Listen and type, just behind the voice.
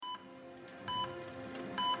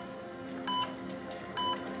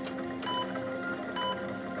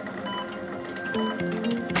All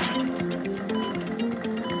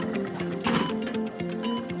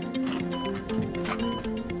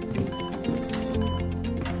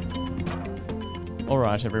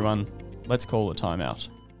right, everyone, let's call a timeout.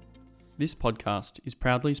 This podcast is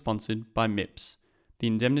proudly sponsored by MIPS, the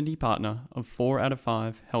indemnity partner of 4 out of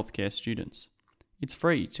 5 healthcare students. It's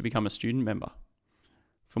free to become a student member.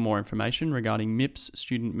 For more information regarding MIPS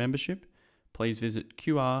student membership, please visit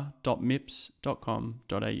qr.mips.com.au.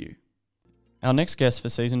 Our next guest for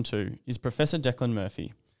Season 2 is Professor Declan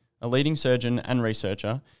Murphy, a leading surgeon and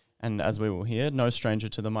researcher, and as we will hear, no stranger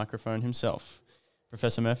to the microphone himself.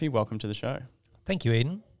 Professor Murphy, welcome to the show. Thank you,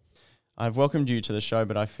 Aidan. I've welcomed you to the show,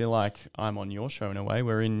 but I feel like I'm on your show in a way.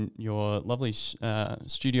 We're in your lovely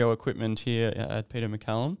studio equipment here at Peter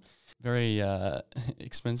MacCallum. Very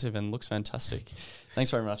expensive and looks fantastic.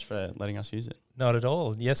 Thanks very much for letting us use it. Not at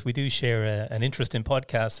all. Yes, we do share an interest in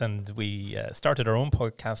podcasts, and we started our own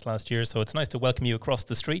podcast last year, so it's nice to welcome you across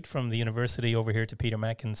the street from the university over here to Peter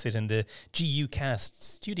Mac and sit in the GUcast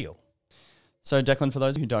studio. So Declan, for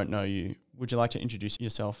those who don't know you, would you like to introduce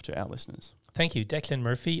yourself to our listeners? Thank you. Declan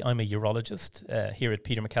Murphy. I'm a urologist here at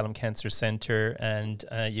Peter MacCallum Cancer Centre, and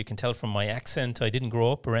you can tell from my accent I didn't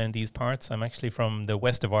grow up around these parts. I'm actually from the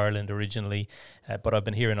west of Ireland originally, but I've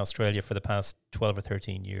been here in Australia for the past 12 or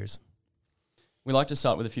 13 years. We like to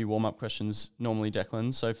start with a few warm-up questions normally,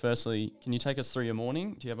 Declan. So firstly, can you take us through your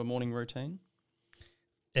morning? Do you have a morning routine?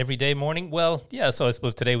 Everyday morning? Well, yeah, so I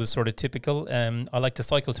suppose today was sort of typical. I like to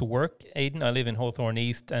cycle to work, Aidan. I live in Hawthorne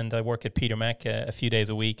East and I work at Peter Mac a few days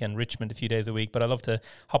a week and Richmond a few days a week. But I love to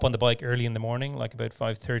hop on the bike early in the morning, like about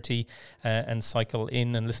 5:30, and cycle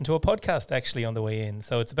in and listen to a podcast actually on the way in.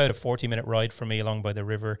 So it's about a 40-minute ride for me along by the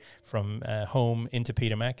river from home into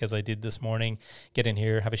Peter Mac, as I did this morning. Get in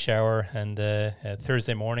here, have a shower, and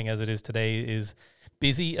Thursday morning, as it is today, is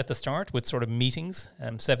busy at the start with sort of meetings,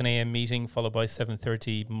 7 a.m. meeting followed by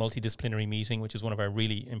 7:30 multidisciplinary meeting, which is one of our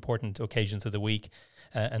really important occasions of the week.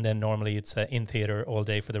 And then normally it's in theatre all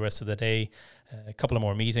day for the rest of the day. A couple of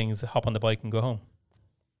more meetings, hop on the bike and go home.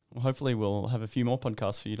 Well, hopefully we'll have a few more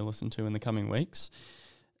podcasts for you to listen to in the coming weeks.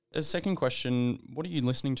 A second question, what are you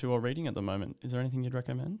listening to or reading at the moment? Is there anything you'd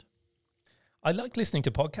recommend? I like listening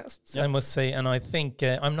to podcasts, Yep. I must say, and I think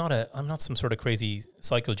I'm not some sort of crazy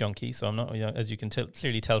cycle junkie. So I'm not, as you can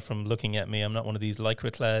clearly tell from looking at me, I'm not one of these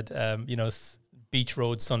lycra clad, beach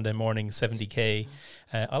road Sunday morning 70k.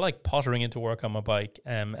 I like pottering into work on my bike,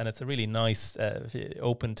 and it's a really nice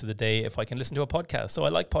open to the day if I can listen to a podcast. So I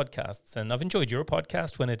like podcasts, and I've enjoyed your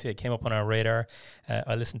podcast when it came up on our radar.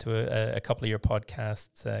 I listened to a couple of your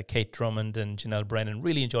podcasts, Kate Drummond and Janelle Brennan.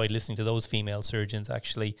 Really enjoyed listening to those female surgeons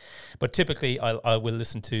actually. But typically I will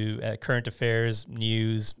listen to current affairs,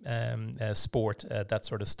 news, sport, that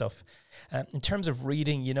sort of stuff. In terms of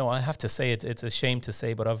reading, I have to say it's a shame to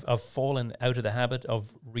say, but I've fallen out of the habit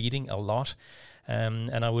of reading a lot.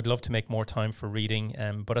 And I would love to make more time for reading.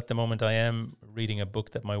 But at the moment I am reading a book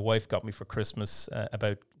that my wife got me for Christmas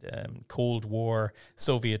about Cold War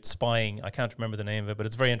Soviet spying. I can't remember the name of it, but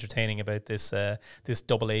it's very entertaining about this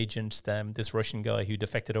double agent, this Russian guy who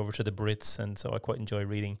defected over to the Brits. And so I quite enjoy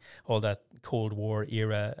reading all that Cold War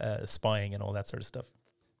era spying and all that sort of stuff.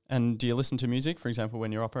 And do you listen to music, for example,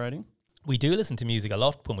 when you're operating? We do listen to music a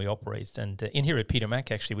lot when we operate, and in here at Peter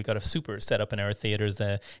Mac, actually, we got a super setup in our theatres.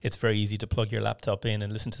 It's very easy to plug your laptop in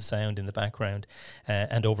and listen to sound in the background.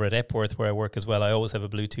 And over at Epworth, where I work as well, I always have a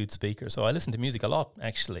Bluetooth speaker, so I listen to music a lot,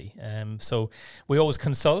 actually. So we always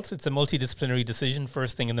consult. It's a multidisciplinary decision.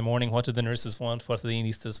 First thing in the morning, what do the nurses want? What do the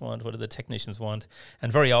anaesthetists want? What do the technicians want?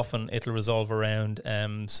 And very often it'll resolve around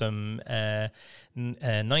some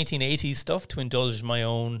 1980s stuff to indulge my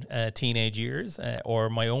own teenage years or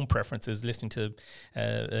my own preferences, listening to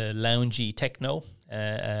loungy techno.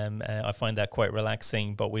 I find that quite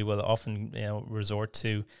relaxing, but we will often resort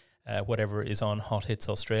to whatever is on Hot Hits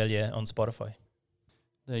Australia on Spotify.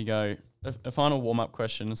 There you go. A final warm-up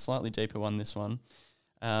question, a slightly deeper one, this one.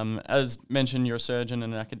 As mentioned, you're a surgeon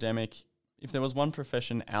and an academic. If there was one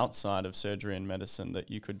profession outside of surgery and medicine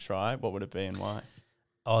that you could try, what would it be and why?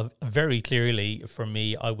 Very clearly, for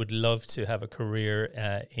me, I would love to have a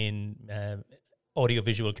career in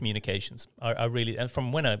audiovisual communications. I really, and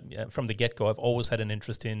from the get-go, I've always had an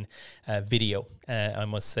interest in video, I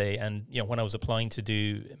must say. And when I was applying to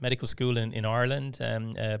do medical school in Ireland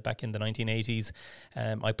back in the 1980s,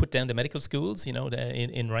 I put down the medical schools,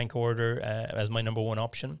 in rank order as my number one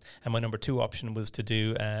option, and my number two option was to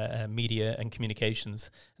do media and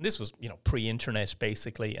communications. And this was pre-internet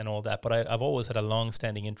basically and all that. But I've always had a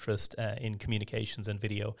long-standing interest in communications and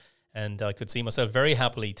video. And I could see myself very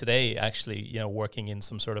happily today, actually, working in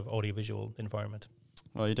some sort of audiovisual environment.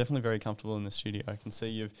 Well, you're definitely very comfortable in the studio. I can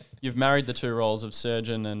see you've married the two roles of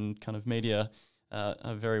surgeon and kind of media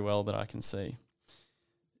very well that I can see.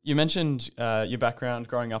 You mentioned your background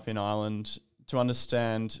growing up in Ireland. To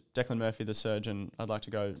understand Declan Murphy, the surgeon, I'd like to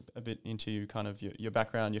go a bit into kind of your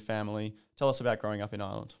background, your family. Tell us about growing up in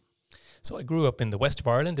Ireland. So I grew up in the west of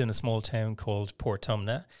Ireland in a small town called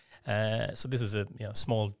Portumna. So this is a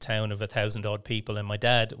small town of 1,000 odd people, and my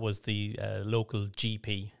dad was the local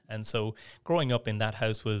GP. And so growing up in that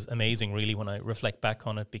house was amazing, really, when I reflect back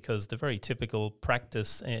on it, because the very typical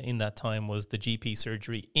practice in that time was the GP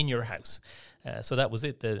surgery in your house. So that was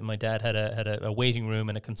it. My dad had a waiting room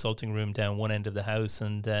and a consulting room down one end of the house,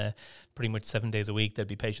 and pretty much 7 days a week there'd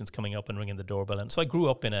be patients coming up and ringing the doorbell. And so I grew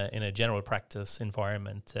up in a general practice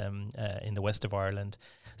environment in the west of Ireland.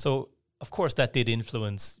 So of course, that did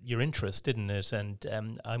influence your interest, didn't it?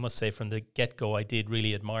 And I must say from the get-go, I did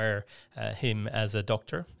really admire him as a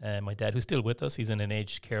doctor. My dad, who's still with us, he's in an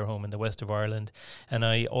aged care home in the west of Ireland. And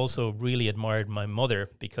I also really admired my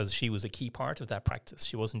mother because she was a key part of that practice.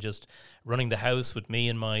 She wasn't just running the house with me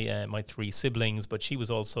and my three siblings, but she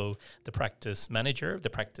was also the practice manager,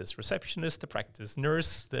 the practice receptionist, the practice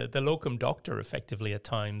nurse, the locum doctor, effectively at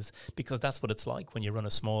times, because that's what it's like when you run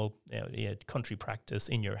a small country practice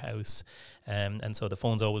in your house. And so the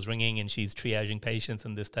phone's always ringing and she's triaging patients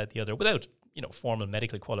and this, that, the other, without formal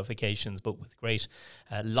medical qualifications, but with great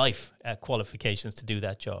life qualifications to do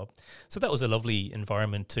that job. So that was a lovely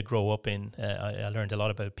environment to grow up in. I learned a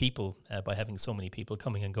lot about people by having so many people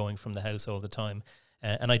coming and going from the house all the time.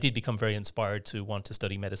 And I did become very inspired to want to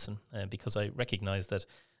study medicine because I recognized that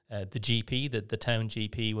the GP, the town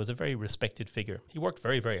GP, was a very respected figure. He worked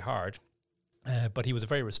very, very hard. But he was a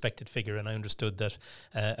very respected figure, and I understood that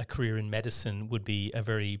a career in medicine would be a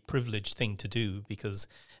very privileged thing to do because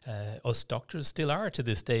us doctors still are to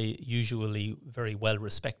this day usually very well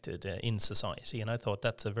respected in society, and I thought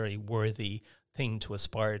that's a very worthy thing to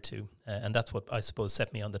aspire to, and that's what I suppose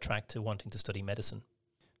set me on the track to wanting to study medicine.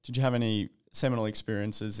 Did you have any seminal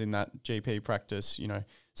experiences in that GP practice,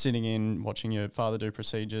 sitting in, watching your father do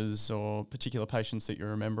procedures or particular patients that you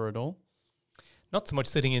remember at all? Not so much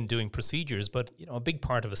sitting in doing procedures, but a big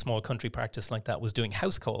part of a small country practice like that was doing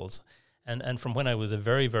house calls. And from when I was a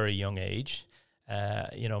very, very young age,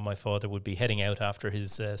 my father would be heading out after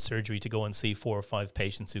his surgery to go and see 4 or 5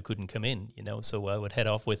 patients who couldn't come in, so I would head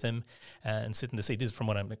off with him and sit in the seat. This is from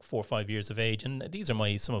when I'm like 4 or 5 years of age. And these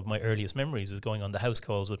are some of my earliest memories, is going on the house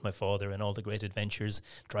calls with my father and all the great adventures,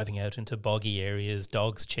 driving out into boggy areas,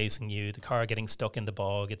 dogs chasing you, the car getting stuck in the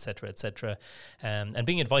bog, etc., etc. And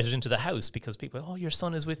being invited into the house because people, oh, your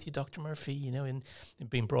son is with you, Dr. Murphy, and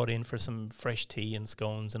being brought in for some fresh tea and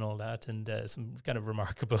scones and all that, and some kind of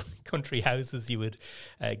remarkable country houses you would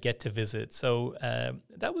get to visit. So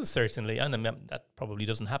that was certainly, and that probably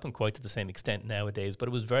doesn't happen quite to the same extent nowadays, but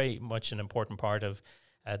it was very much an important part of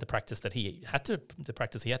the practice he had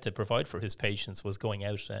to provide for his patients, was going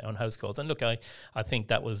out on house calls. And look, I think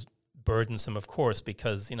that was burdensome, of course,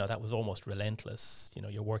 because that was almost relentless.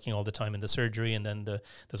 You're working all the time in the surgery, and then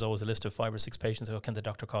there's always a list of 5 or 6 patients. Oh, can the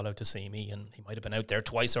doctor call out to see me? And he might have been out there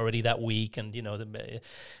twice already that week, and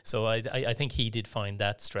so I think he did find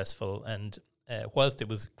that stressful. And whilst it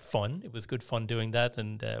was fun, it was good fun doing that,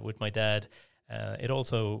 and with my dad, it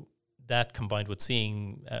also, that combined with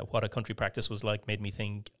seeing what a country practice was like, made me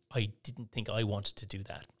think I didn't think I wanted to do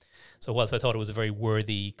that. So whilst I thought it was a very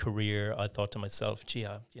worthy career, I thought to myself, gee,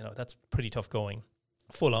 that's pretty tough going,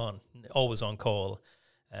 full on, always on call.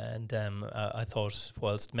 And I thought,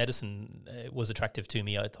 whilst medicine was attractive to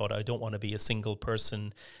me, I thought I don't want to be a single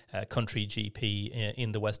person country GP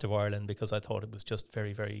in the west of Ireland, because I thought it was just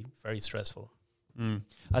very, very, very stressful.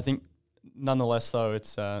 I think nonetheless, though,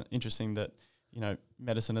 it's interesting that,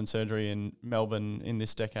 medicine and surgery in Melbourne in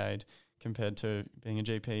this decade compared to being a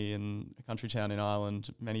GP in a country town in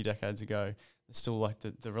Ireland many decades ago, there's still like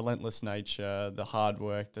the relentless nature, the hard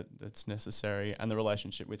work that's necessary, and the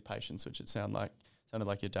relationship with patients, which it sounded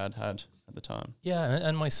like your dad had at the time. Yeah,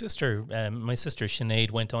 and my sister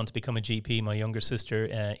Sinead went on to become a GP, my younger sister,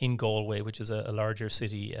 in Galway, which is a larger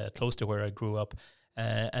city close to where I grew up.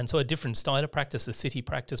 And so a different style of practice, a city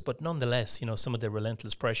practice, but nonetheless, some of the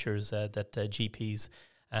relentless pressures that GPs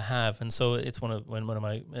have. And so it's one of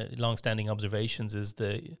my long-standing observations is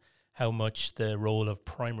how much the role of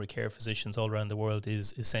primary care physicians all around the world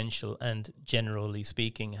is essential, and generally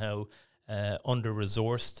speaking, how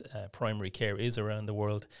under-resourced primary care is around the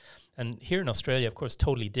world. And here in Australia, of course,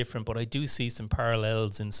 totally different, but I do see some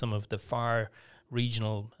parallels in some of the far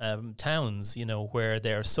regional towns, you know, where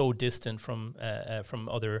they're so distant from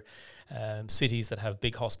other cities that have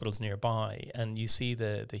big hospitals nearby, and you see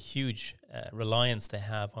the huge reliance they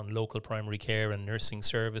have on local primary care and nursing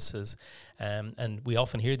services, and we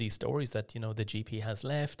often hear these stories that, you know, the GP has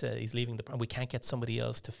left, he's leaving we can't get somebody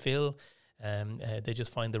else to fill. They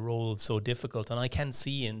just find the role so difficult, and I can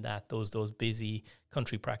see in that those busy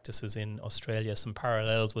country practices in Australia some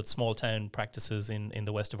parallels with small town practices in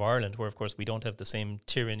the west of Ireland, where of course we don't have the same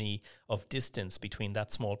tyranny of distance between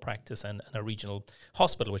that small practice and a regional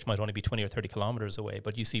hospital, which might only be 20 or 30 kilometres away.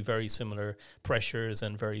 But you see very similar pressures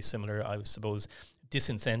and very similar, I suppose,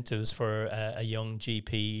 disincentives for a young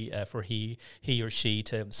GP, for he or she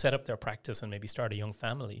to set up their practice and maybe start a young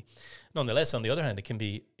family. Nonetheless, on the other hand, it can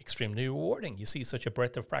be extremely rewarding. You see such a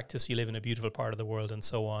breadth of practice, you live in a beautiful part of the world and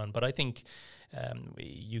so on. But I think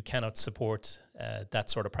you cannot support that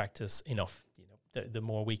sort of practice enough. You know, the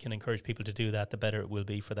more we can encourage people to do that, the better it will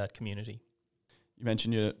be for that community. You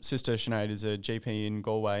mentioned your sister Sinead is a GP in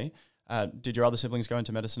Galway. Did your other siblings go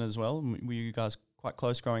into medicine as well? Were you guys quite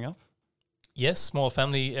close growing up? Yes, small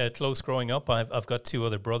family, close growing up. I've got two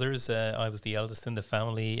other brothers. I was the eldest in the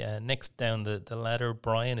family. Next down the ladder,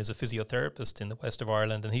 Brian is a physiotherapist in the west of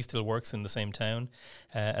Ireland, and he still works in the same town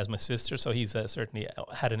as my sister. So he's certainly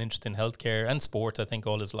had an interest in healthcare and sport, I think,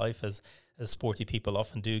 all his life, as sporty people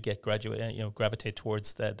often do gravitate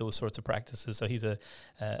towards those sorts of practices. So he's a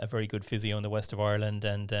very good physio in the west of Ireland.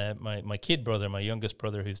 And my kid brother, my youngest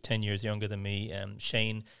brother, who's 10 years younger than me,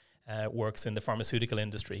 Shane, works in the pharmaceutical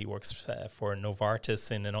industry. He works for Novartis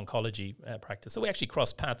in an oncology practice. So we actually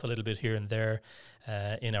cross paths a little bit here and there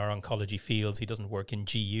in our oncology fields. He doesn't work in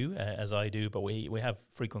GU as I do, but we have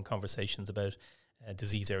frequent conversations about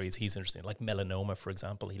disease areas he's interested in, like melanoma, for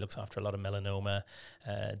example. He looks after a lot of melanoma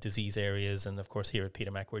disease areas. And of course, here at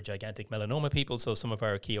Peter Mac, we're gigantic melanoma people. So some of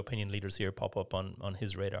our key opinion leaders here pop up on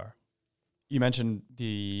his radar. You mentioned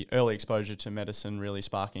the early exposure to medicine really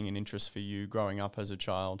sparking an interest for you growing up as a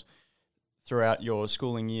child. Throughout your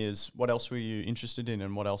schooling years, what else were you interested in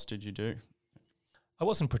and what else did you do? I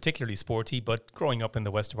wasn't particularly sporty, but growing up in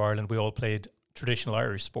the west of Ireland, we all played traditional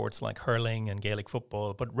Irish sports like hurling and Gaelic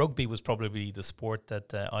football, but rugby was probably the sport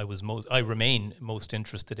that I remain most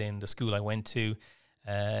interested in. The school I went to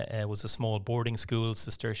was a small boarding school,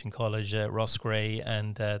 Cistercian College, Roscrea,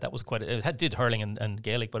 and that was did hurling and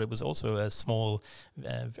Gaelic, but it was also a small,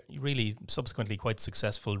 really subsequently quite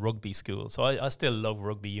successful rugby school. So I still love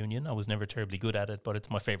rugby union. I was never terribly good at it, but it's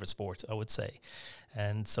my favourite sport, I would say.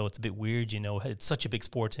 And so it's a bit weird, you know, it's such a big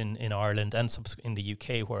sport in Ireland and in the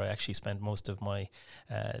UK, where I actually spent most of my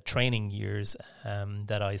training years,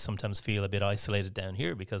 that I sometimes feel a bit isolated down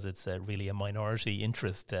here because it's really a minority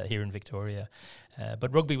interest here in Victoria.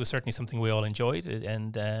 But rugby was certainly something we all enjoyed,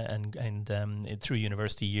 and through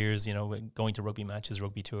university years, you know, going to rugby matches,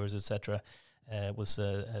 rugby tours, etc., was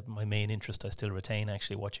my main interest. I still retain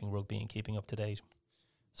actually watching rugby and keeping up to date.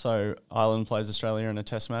 So Ireland plays Australia in a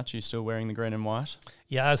test match. Are you still wearing the green and white?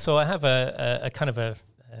 Yeah, so I have a kind of a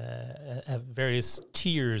various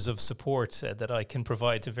tiers of support that I can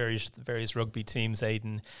provide to various rugby teams,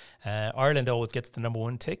 Aidan. Ireland always gets the number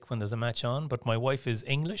one tick when there's a match on, but my wife is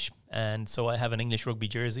English, and so I have an English rugby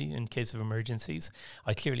jersey in case of emergencies.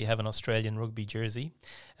 I clearly have an Australian rugby jersey.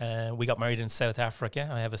 We got married in South Africa.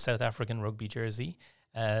 I have a South African rugby jersey.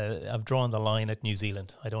 I've drawn the line at New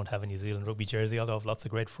Zealand. I don't have a New Zealand rugby jersey, although I have lots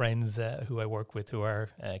of great friends who I work with who are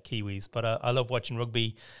Kiwis. But I love watching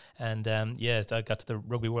rugby. And I got to the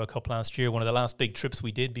Rugby World Cup last year, one of the last big trips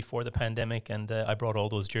we did before the pandemic. And I brought all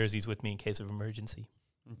those jerseys with me in case of emergency.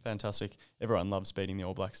 Fantastic. Everyone loves beating the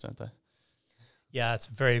All Blacks, don't they? Yeah, it's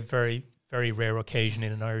a very, very, very rare occasion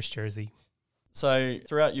in an Irish jersey. So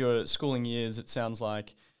throughout your schooling years, it sounds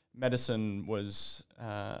like medicine was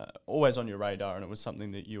always on your radar, and it was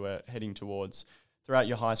something that you were heading towards. Throughout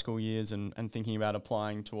your high school years and thinking about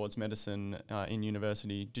applying towards medicine in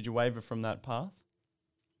university, did you waver from that path?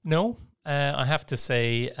 No, I have to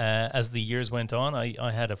say, as the years went on,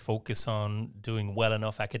 I had a focus on doing well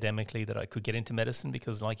enough academically that I could get into medicine,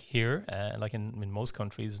 because like here, like in most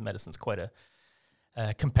countries, medicine's quite a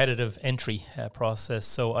competitive entry process.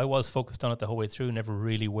 So I was focused on it the whole way through, never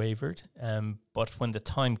really wavered. But when the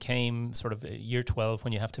time came, sort of year 12,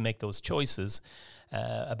 when you have to make those choices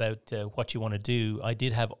about what you want to do, I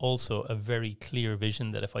did have also a very clear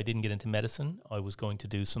vision that if I didn't get into medicine, I was going to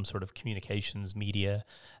do some sort of communications, media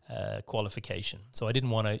qualification. So I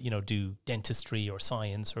didn't want to, do dentistry or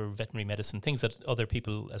science or veterinary medicine, things that other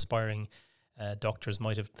people, aspiring doctors,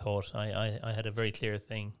 might have thought. I had a very clear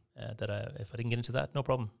thing. That if I didn't get into that, no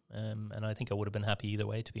problem. And I think I would have been happy either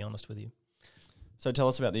way, to be honest with you. So tell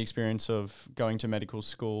us about the experience of going to medical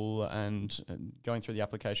school and going through the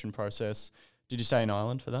application process. Did you stay in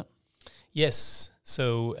Ireland for that? Yes.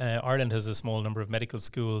 So Ireland has a small number of medical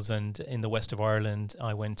schools, and in the west of Ireland,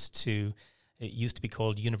 I went to, it used to be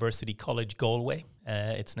called University College Galway.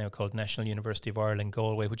 It's now called National University of Ireland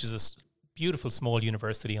Galway, which is a beautiful small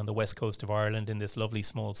university on the west coast of Ireland in this lovely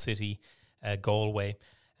small city, Galway.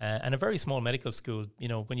 And a very small medical school. You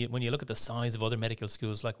know, when you look at the size of other medical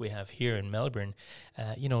schools like we have here in Melbourne,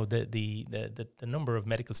 you know, the number of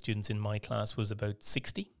medical students in my class was about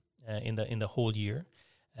 60 in the whole year.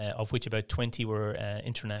 Of which about 20 were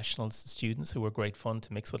international students who were great fun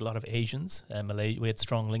to mix with a lot of Asians. We had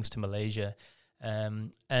strong links to Malaysia.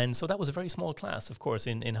 And so that was a very small class, of course,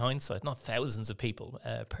 in hindsight, not thousands of people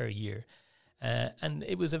per year. And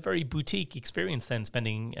it was a very boutique experience then,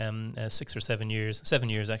 spending 7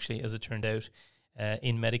 years actually, as it turned out,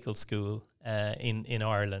 in medical school in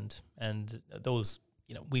Ireland. And those,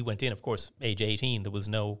 you know, we went in, of course, age 18. There was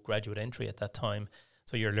no graduate entry at that time.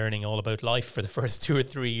 So you're learning all about life for the first 2 or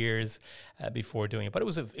 3 years before doing it. But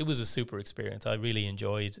it was a super experience. I really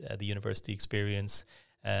enjoyed the university experience,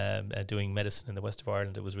 doing medicine in the west of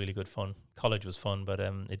Ireland. It was really good fun. College was fun, but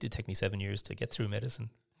it did take me 7 years to get through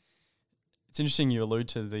medicine. It's interesting you allude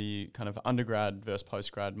to the kind of undergrad versus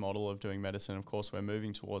postgrad model of doing medicine. Of course, we're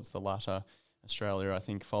moving towards the latter. Australia, I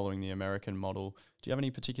think, following the American model. Do you have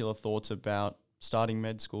any particular thoughts about starting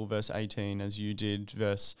med school versus 18 as you did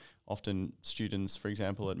versus often students, for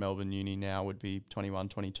example, at Melbourne Uni now would be 21,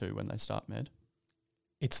 22 when they start med?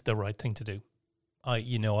 It's the right thing to do. I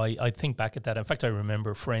think back at that. In fact, I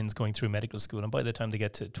remember friends going through medical school, and by the time they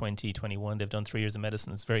get to 20, 21, they've done 3 years of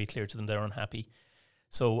medicine. It's very clear to them they're unhappy.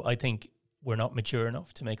 So I think we're not mature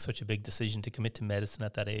enough to make such a big decision to commit to medicine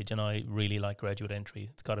at that age, and I really like graduate entry.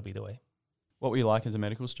 It's got to be the way. What were you like as a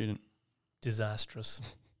medical student? Disastrous.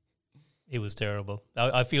 It was terrible.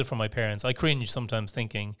 I feel for my parents. I cringe sometimes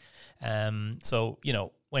thinking. So, you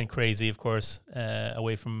know, went crazy, of course,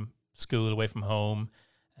 away from school, away from home.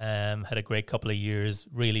 Had a great couple of years,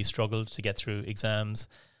 really struggled to get through exams,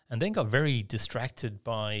 and then got very distracted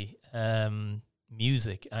by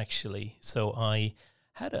music, actually. So I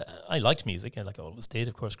liked music, like I always did,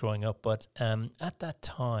 of course, growing up. But at that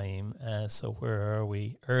time, so where are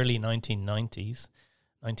we? Early 1990s,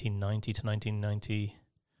 1990 to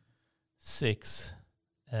 1996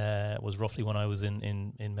 was roughly when I was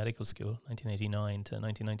in medical school, 1989 to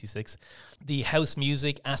 1996. The house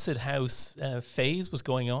music, acid house phase was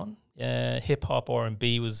going on. Hip hop,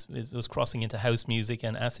 R&B was crossing into house music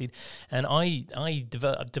and acid. And I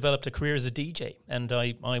developed a career as a DJ, and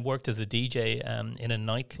I worked as a DJ in a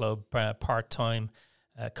nightclub part time,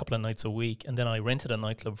 a couple of nights a week. And then I rented a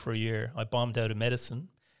nightclub for a year. I bombed out of medicine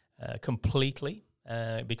completely.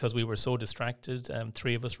 Because we were so distracted,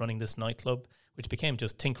 3 of us running this nightclub, which became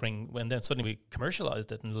just tinkering. When then suddenly we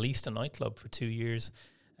commercialized it and leased a nightclub for 2 years,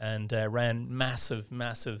 and ran massive,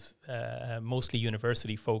 mostly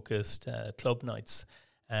university-focused club nights.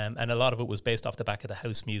 And a lot of it was based off the back of the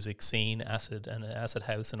house music scene, acid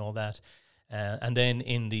house and all that. And then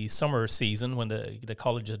in the summer season, when the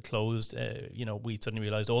college had closed, we suddenly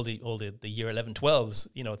realized all the year 11, 12s,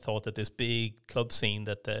 thought that this big club scene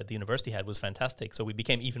that the university had was fantastic. So we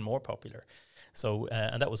became even more popular. So,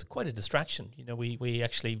 and that was quite a distraction. We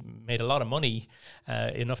actually made a lot of money,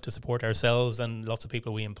 enough to support ourselves and lots of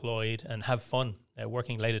people we employed, and have fun,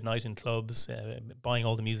 working late at night in clubs, buying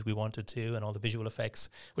all the music we wanted to and all the visual effects,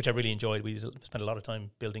 which I really enjoyed. We spent a lot of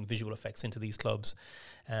time building visual effects into these clubs.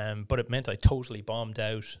 But it meant I totally bombed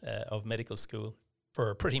out of medical school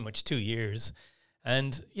for pretty much 2 years.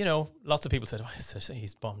 And, lots of people said,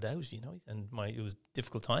 he's bombed out, and it was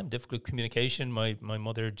difficult communication. My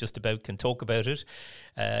mother just about can talk about it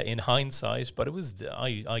in hindsight, but it was,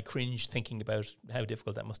 I cringed thinking about how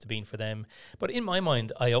difficult that must have been for them. But in my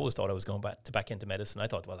mind, I always thought I was going back into medicine. I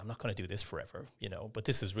thought, well, I'm not going to do this forever, but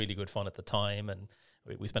this is really good fun at the time. And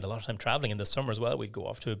we spent a lot of time traveling in the summer as well. We'd go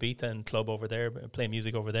off to Ibiza and club over there, play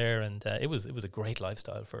music over there, and it was a great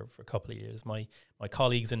lifestyle for a couple of years. My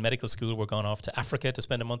colleagues in medical school were gone off to Africa to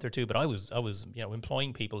spend a month or two, but I was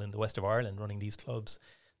employing people in the west of Ireland, running these clubs.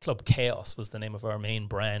 Club Chaos was the name of our main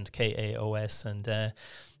brand, KAOS, and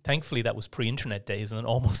thankfully that was pre-internet days, and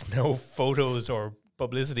almost no photos or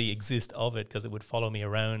publicity exist of it because it would follow me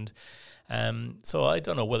around. So I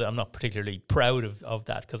don't know whether I'm not particularly proud of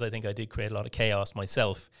that, because I think I did create a lot of chaos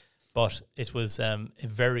myself, but it was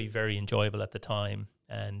very, very enjoyable at the time.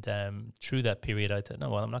 And through that period, I thought, no,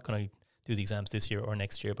 well, I'm not going to do the exams this year or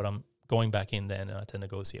next year, but I'm going back in then to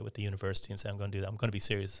negotiate with the university and say, I'm going to do that. I'm going to be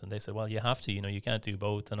serious. And they said, well, you have to, you can't do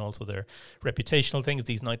both. And also their reputational things.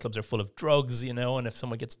 These nightclubs are full of drugs, and if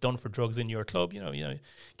someone gets done for drugs in your club, it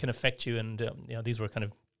can affect you. And, these were kind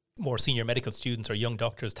of more senior medical students or young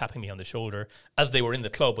doctors tapping me on the shoulder as they were in the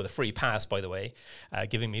club with a free pass, by the way,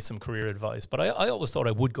 giving me some career advice. But I always thought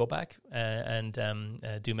I would go back and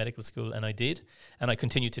do medical school, and I did. And I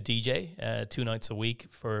continued to DJ 2 nights a week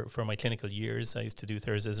for my clinical years. I used to do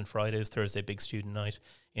Thursdays and Fridays, Thursday big student night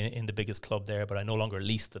in the biggest club there, but I no longer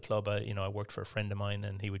leased the club. I worked for a friend of mine,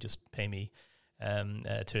 and he would just pay me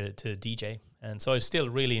to DJ. And so I still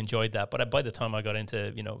really enjoyed that. But by the time I got into,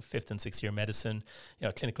 5th and 6th year medicine,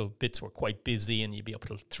 clinical bits were quite busy, and you'd be up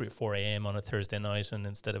till 3 or 4 a.m. on a Thursday night. And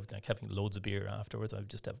instead of having loads of beer afterwards, I would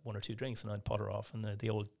just have 1 or 2 drinks and I'd potter off. And the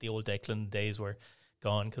old Declan days were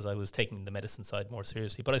gone because I was taking the medicine side more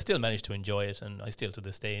seriously. But I still managed to enjoy it, and I still to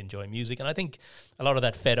this day enjoy music. And I think a lot of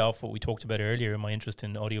that fed off what we talked about earlier, my interest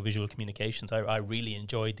in audiovisual communications. I really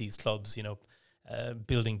enjoyed these clubs,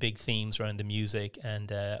 building big themes around the music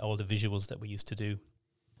and all the visuals that we used to do.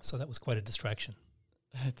 So that was quite a distraction.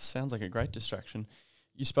 It sounds like a great distraction.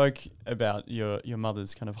 You spoke about your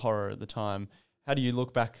mother's kind of horror at the time. How do you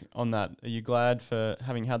look back on that? Are you glad for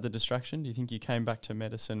having had the distraction? Do you think you came back to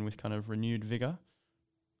medicine with kind of renewed vigour?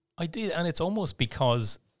 I did, and it's almost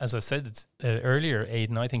because, as I said earlier,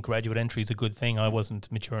 Aidan, I think graduate entry is a good thing. I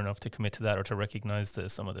wasn't mature enough to commit to that or to recognise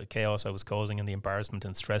some of the chaos I was causing and the embarrassment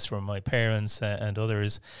and stress from my parents and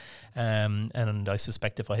others. And I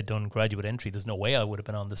suspect if I had done graduate entry, there's no way I would have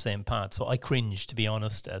been on the same path. So I cringe, to be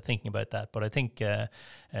honest, thinking about that. But I think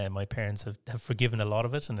my parents have forgiven a lot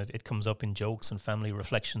of it, and it comes up in jokes and family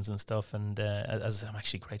reflections and stuff. And as I'm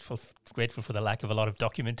actually grateful for the lack of a lot of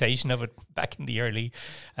documentation of it back in the early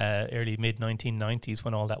mid 1990s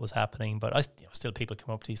when all that was happening. But still people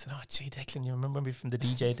come up to you and say, oh, gee, Declan, you remember me from the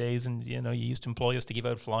DJ days, and you used to employ us to give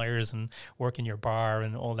out flyers and work in your bar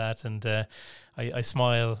and all that. And I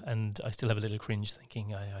smile, and I still have a little cringe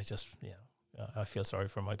thinking I feel sorry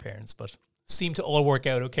for my parents, but seemed to all work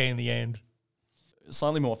out okay in the end.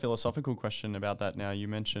 Slightly more philosophical question about that now. You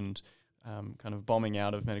mentioned kind of bombing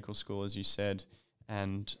out of medical school, as you said,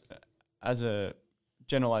 and as a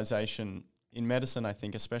generalization in medicine, I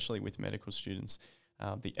think, especially with medical students,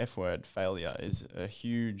 the F word, failure, is a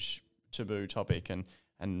huge taboo topic,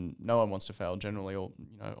 and no one wants to fail. Generally,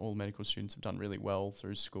 all medical students have done really well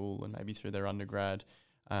through school and maybe through their undergrad.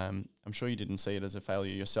 I'm sure you didn't see it as a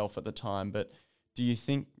failure yourself at the time, but do you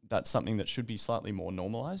think that's something that should be slightly more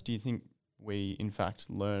normalised? Do you think we, in fact,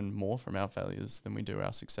 learn more from our failures than we do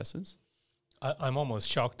our successes? I'm almost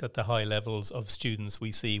shocked at the high levels of students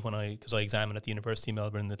we see because I examine at the University of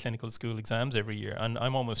Melbourne the clinical school exams every year, and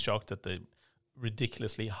I'm almost shocked at the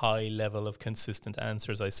ridiculously high level of consistent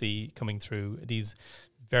answers I see coming through. These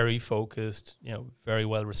very focused, very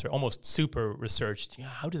well researched, almost super researched.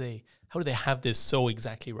 How do they have this so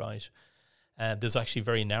exactly right? There's actually a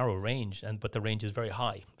very narrow range, but the range is very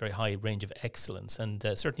high range of excellence. And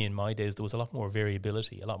certainly in my days, there was a lot more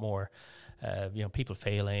variability, a lot more people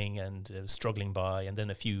failing and struggling by, and then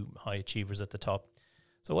a few high achievers at the top.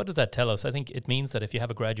 So what does that tell us? I think it means that if you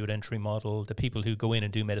have a graduate entry model, the people who go in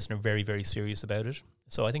and do medicine are very, very serious about it.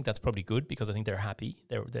 So I think that's probably good, because I think they're happy.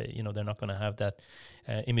 They're not going to have that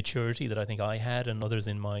immaturity that I think I had and others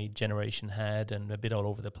in my generation had, and a bit all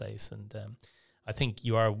over the place. And I think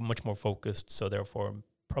you are much more focused, so therefore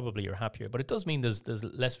probably you're happier. But it does mean there's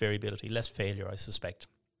less variability, less failure, I suspect.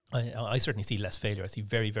 I certainly see less failure. I see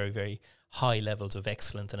very, very, very high levels of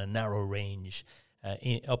excellence and a narrow range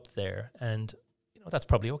up there. And that's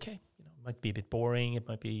probably okay. It might be a bit boring. It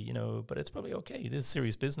might be, but it's probably okay. It is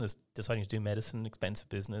serious business, deciding to do medicine, expensive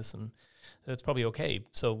business, and it's probably okay.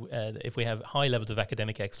 So if we have high levels of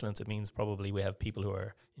academic excellence, it means probably we have people who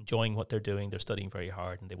are enjoying what they're doing. They're studying very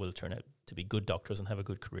hard, and they will turn out to be good doctors and have a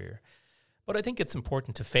good career. But I think it's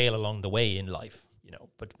important to fail along the way in life,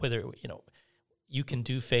 but whether, you can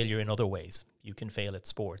do failure in other ways. You can fail at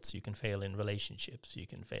sports. You can fail in relationships. You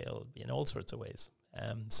can fail in all sorts of ways.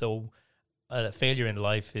 Failure in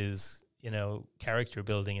life is, character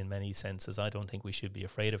building in many senses. I don't think we should be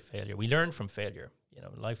afraid of failure. We learn from failure.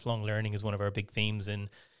 Lifelong learning is one of our big themes in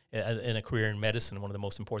a career in medicine. One of the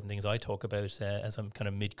most important things I talk about as I'm kind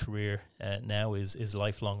of mid-career now is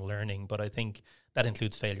lifelong learning. But I think that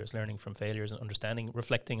includes failures, learning from failures and understanding,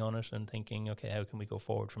 reflecting on it and thinking, okay, how can we go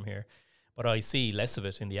forward from here? But I see less of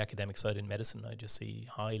it in the academic side in medicine. I just see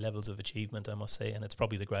high levels of achievement, I must say, and it's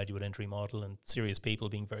probably the graduate entry model and serious people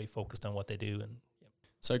being very focused on what they do. And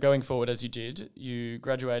So going forward, as you did, you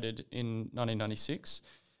graduated in 1996.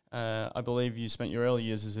 I believe you spent your early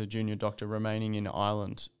years as a junior doctor remaining in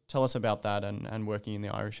Ireland. Tell us about that and working in the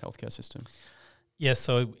Irish healthcare system. Yes,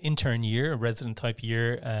 so intern year, resident type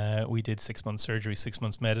year, we did 6 months surgery, 6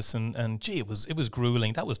 months medicine, and gee, it was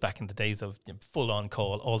grueling. That was back in the days of full on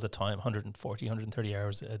call all the time, 140, 130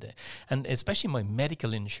 hours a day, and especially my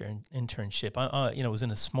medical internship. I was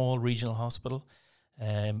in a small regional hospital,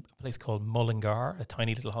 a place called Mullingar, a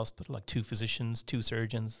tiny little hospital, like 2 physicians, 2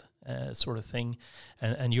 surgeons, sort of thing,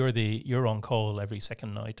 and you're on call every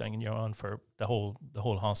second night, and you're on for the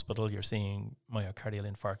whole hospital. You're seeing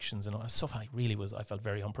myocardial infarctions and all stuff. I felt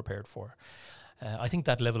very unprepared for. I think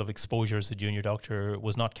that level of exposure as a junior doctor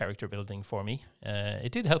was not character building for me.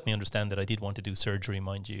 It did help me understand that I did want to do surgery,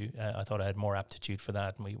 mind you. I thought I had more aptitude for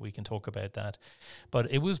that, and we can talk about that.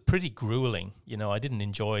 But it was pretty grueling. I didn't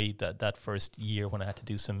enjoy that first year when I had to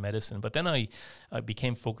do some medicine. But then I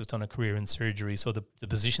became focused on a career in surgery. So the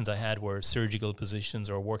positions I had were surgical positions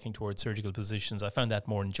or working towards surgical positions. I found that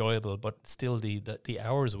more enjoyable, but still the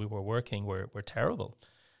hours we were working were terrible.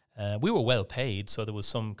 We were well paid, so there was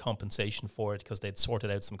some compensation for it because they'd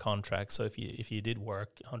sorted out some contracts. So if you did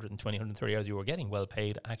work 120, 130 hours, you were getting well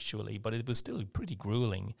paid actually, but it was still pretty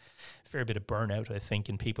grueling. A fair bit of burnout, I think,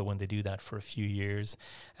 in people when they do that for a few years.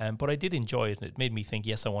 But I did enjoy it, and it made me think,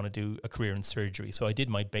 yes, I want to do a career in surgery. So I did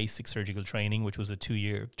my basic surgical training, which was a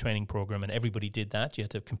 2-year training program, and everybody did that. You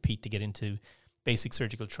had to compete to get into basic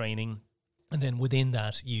surgical training. And then within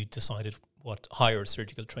that, you decided what higher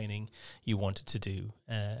surgical training you wanted to do.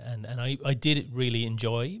 And I did really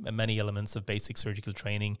enjoy many elements of basic surgical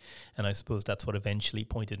training. And I suppose that's what eventually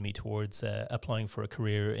pointed me towards applying for a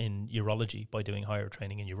career in urology by doing higher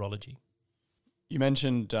training in urology. You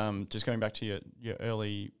mentioned, just going back to your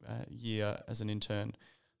early year as an intern,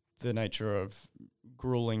 the nature of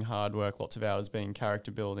grueling hard work, lots of hours being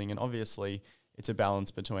character building. And obviously it's a balance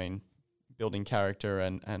between building character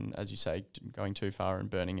and, as you say, going too far and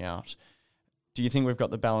burning out. Do you think we've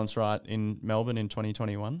got the balance right in Melbourne in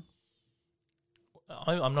 2021?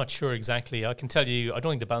 I'm not sure exactly. I can tell you, I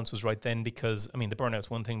don't think the balance was right then because, the burnout's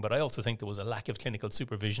one thing, but I also think there was a lack of clinical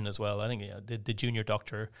supervision as well. I think the junior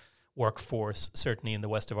doctor workforce, certainly in the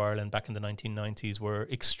west of Ireland back in the 1990s, were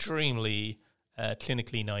extremely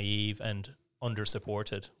clinically naive and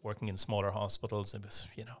under-supported, working in smaller hospitals. It was,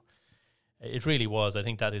 it really was. I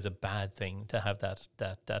think that is a bad thing to have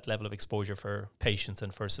that level of exposure for patients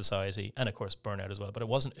and for society, and of course burnout as well. But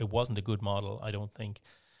it wasn't a good model, I don't think.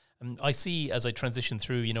 I see as I transition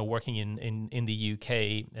through, working in the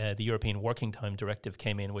UK, the European Working Time Directive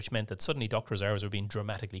came in, which meant that suddenly doctors' hours were being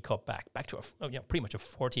dramatically cut back to pretty much a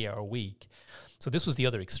 40-hour week. So this was the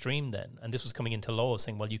other extreme then, and this was coming into law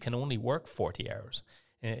saying, well, you can only work 40 hours.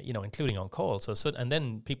 Including on call. So and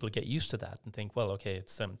then people get used to that and think, well, okay,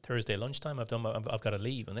 it's Thursday lunchtime. I've got to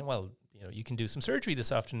leave, and then, well, you can do some surgery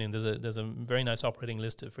this afternoon. There's a very nice operating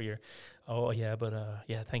list for your. Oh yeah, but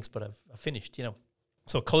thanks, but I've finished.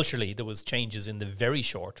 So culturally, there was changes in the very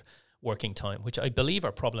short working time, which I believe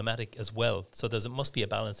are problematic as well. So must be a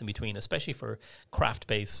balance in between, especially for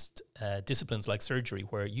craft-based disciplines like surgery,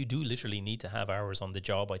 where you do literally need to have hours on the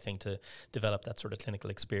job, I think, to develop that sort of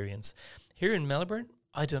clinical experience. Here in Melbourne,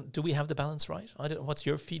 do we have the balance right? What's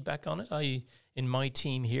your feedback on it? In my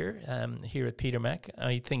team here at Peter Mac,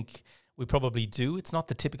 I think we probably do. It's not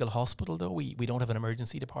the typical hospital though. We don't have an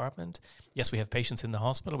emergency department. Yes, we have patients in the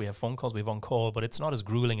hospital. We have phone calls. We have on call, but it's not as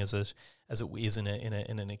grueling as it is in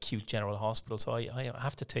an acute general hospital. So I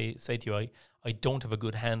have to say to you, I don't have a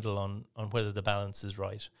good handle on whether the balance is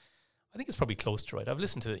right. I think it's probably close to right. I've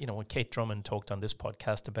listened to, when Kate Drummond talked on this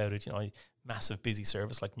podcast about it, massive busy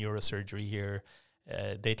service like neurosurgery here.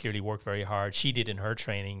 They clearly work very hard. She did in her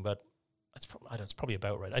training, but it's probably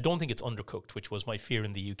about right. I don't think it's undercooked, which was my fear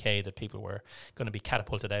in the UK, that people were going to be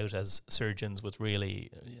catapulted out as surgeons with really,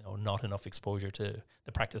 not enough exposure to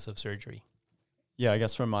the practice of surgery. Yeah, I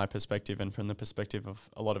guess from my perspective and from the perspective of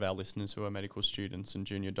a lot of our listeners who are medical students and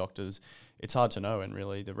junior doctors, it's hard to know, and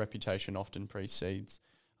really the reputation often precedes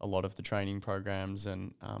a lot of the training programs,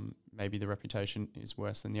 and maybe the reputation is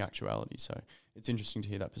worse than the actuality. So it's interesting to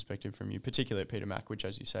hear that perspective from you, particularly at Peter Mac, which,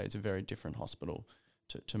 as you say, is a very different hospital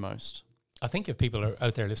to most. I think if people are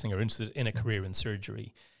out there listening are interested in a career in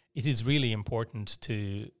surgery, it is really important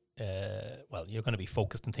to, you're going to be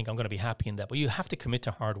focused and think, I'm going to be happy in that. But you have to commit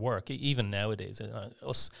to hard work, even nowadays.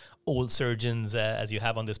 Us old surgeons, as you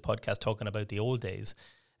have on this podcast, talking about the old days,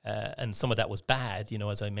 and some of that was bad,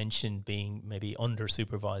 as I mentioned, being maybe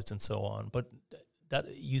under-supervised and so on. But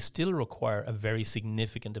that you still require a very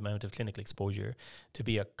significant amount of clinical exposure to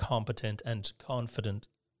be a competent and confident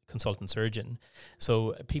consultant surgeon.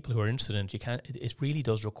 So people who are interested in it, it really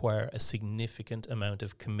does require a significant amount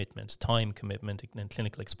of commitment, time commitment, and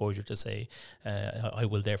clinical exposure to say, I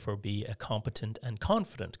will therefore be a competent and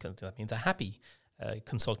confident, that means a happy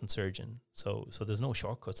consultant surgeon. So there's no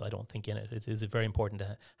shortcuts, I don't think, in it. It is very important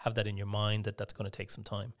to have that in your mind, that's going to take some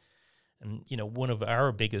time. And, one of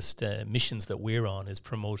our biggest missions that we're on is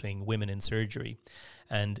promoting women in surgery.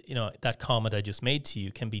 And, that comment I just made to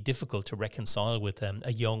you can be difficult to reconcile with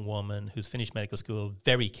a young woman who's finished medical school,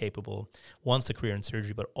 very capable, wants a career in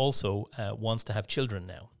surgery, but also wants to have children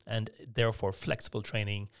now. And therefore, flexible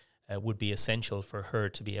training would be essential for her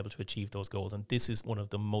to be able to achieve those goals. And this is one of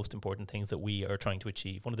the most important things that we are trying to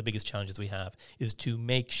achieve. One of the biggest challenges we have is to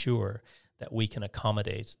make sure that we can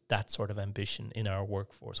accommodate that sort of ambition in our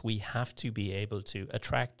workforce. We have to be able to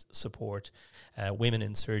attract, support women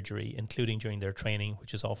in surgery, including during their training,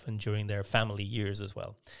 which is often during their family years as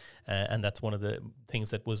well. And that's one of the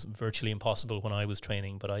things that was virtually impossible when I was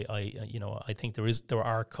training. But I think there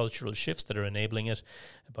are cultural shifts that are enabling it.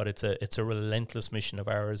 But it's a relentless mission of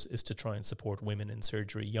ours is to try and support women in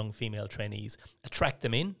surgery, young female trainees, attract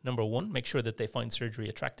them in. Number one, make sure that they find surgery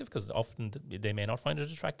attractive, because often they may not find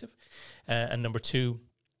it attractive. And number two,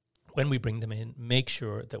 when we bring them in, make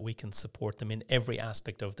sure that we can support them in every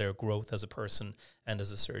aspect of their growth as a person and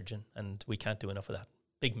as a surgeon. And we can't do enough of that.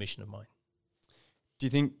 Big mission of mine. Do you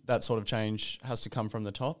think that sort of change has to come from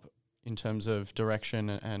the top in terms of direction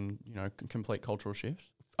and complete cultural shift?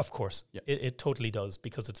 Of course. Yep. It totally does,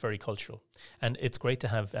 because it's very cultural. And it's great to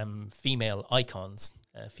have female icons,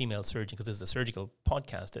 female surgeon, because this is a surgical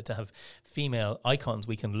podcast, to have female icons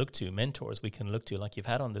we can look to, mentors we can look to, like you've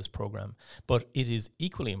had on this program. But it is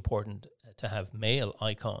equally important to have male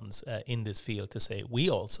icons in this field to say, we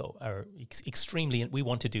also are extremely, we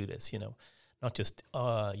want to do this, not just,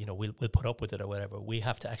 we'll put up with it or whatever. We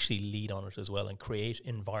have to actually lead on it as well and create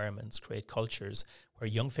environments, create cultures where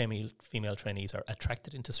young female trainees are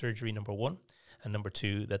attracted into surgery, number one, and number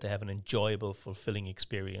two, that they have an enjoyable, fulfilling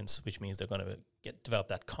experience, which means they're going to develop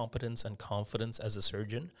that competence and confidence as a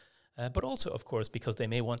surgeon. But also, of course, because they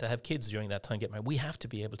may want to have kids during that time, get married. We have to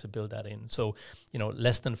be able to build that in. So,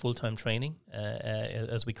 less than full-time training,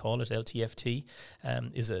 as we call it, LTFT,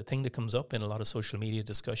 is a thing that comes up in a lot of social media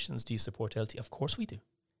discussions. Do you support LT? Of course we do.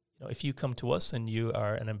 If you come to us and you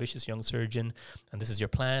are an ambitious young surgeon and this is your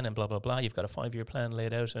plan and blah, blah, blah, you've got a 5-year plan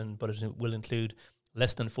laid out, but it will include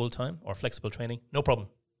less than full-time or flexible training, no problem.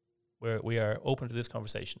 We are open to this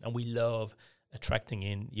conversation, and we love attracting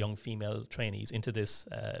in young female trainees into this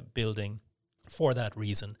building for that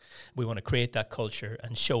reason. We want to create that culture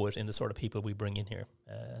and show it in the sort of people we bring in here.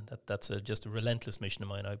 And that's just a relentless mission of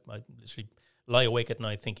mine. I literally lie awake at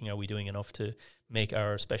night thinking, are we doing enough to make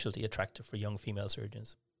our specialty attractive for young female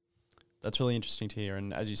surgeons? That's really interesting to hear.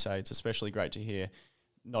 And as you say, it's especially great to hear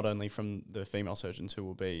not only from the female surgeons who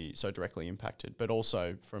will be so directly impacted, but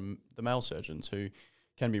also from the male surgeons who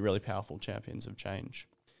can be really powerful champions of change.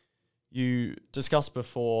 You discussed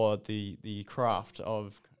before the craft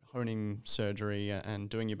of honing surgery and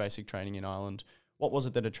doing your basic training in Ireland. What was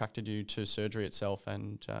it that attracted you to surgery itself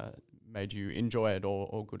and made you enjoy it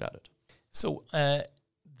or good at it? So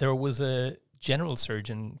there was a general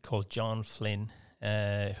surgeon called John Flynn,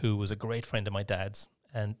 who was a great friend of my dad's.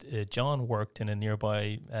 And John worked in a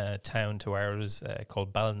nearby town to ours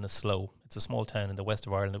called Ballinasloe. It's a small town in the west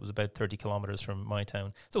of Ireland. It was about 30 kilometres from my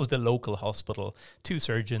town. So it was the local hospital, 2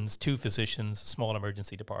 surgeons, 2 physicians, small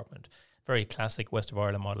emergency department. Very classic west of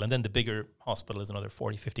Ireland model. And then the bigger hospital is another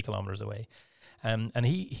 40, 50 kilometres away. And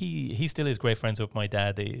he still is great friends with my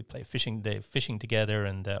dad. They play fishing, fishing together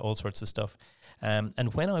and all sorts of stuff.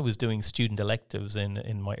 And when I was doing student electives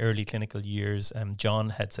in my early clinical years, John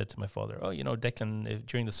had said to my father, Declan, if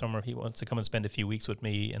during the summer he wants to come and spend a few weeks with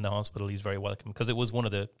me in the hospital, he's very welcome, because it was one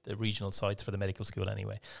of the regional sites for the medical school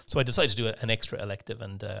anyway. So I decided to do an extra elective,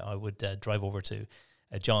 and I would drive over to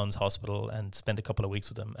John's hospital and spend a couple of weeks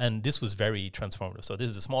with him. And this was very transformative. So this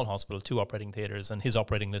is a small hospital, 2 operating theatres, and his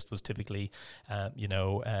operating list was typically,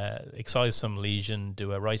 excise some lesion,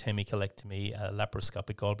 do a right hemicolectomy, a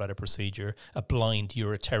laparoscopic gallbladder procedure, a blind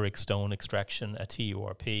ureteric stone extraction, a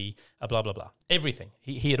TURP, a blah, blah, blah. Everything.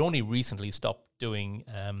 He had only recently stopped doing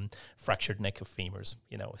fractured neck of femurs,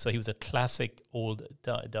 So he was a classic old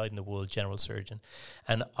dyed-in-the-wool general surgeon.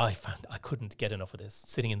 And I found I couldn't get enough of this,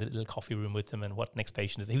 sitting in the little coffee room with him and what next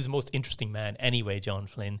patient is. He was the most interesting man anyway, John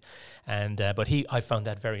Flynn. And I found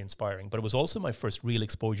that very inspiring. But it was also my first real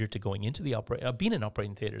exposure to going into the operating. I've been in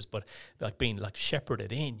operating theatres, but being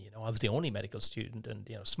shepherded in, I was the only medical student, and,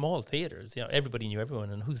 small theatres, everybody knew everyone.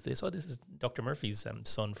 And who's this? Oh, this is Dr. Murphy's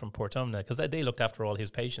son from Portumna, because they looked after all his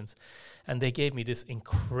patients. And they gave me this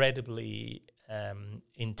incredibly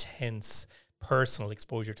intense personal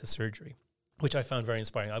exposure to surgery, which I found very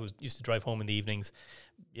inspiring. I used to drive home in the evenings,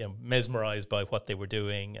 mesmerized by what they were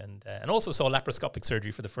doing, and also saw laparoscopic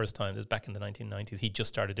surgery for the first time. This was back in the 1990s. He just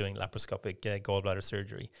started doing laparoscopic gallbladder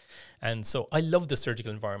surgery. And so I love the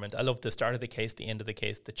surgical environment. I love the start of the case, the end of the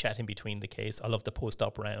case, the chat in between the case. I love the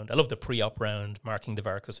post-op round. I love the pre-op round, marking the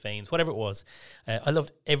varicose veins, whatever it was. I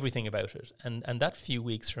loved everything about it. And that few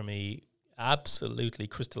weeks for me absolutely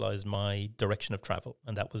crystallized my direction of travel,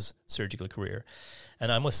 and that was surgical career.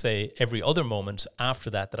 And I must say, every other moment after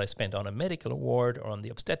that I spent on a medical ward or on the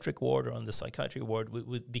obstetric ward or on the psychiatry ward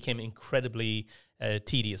became incredibly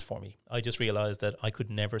tedious for me. I just realized that I could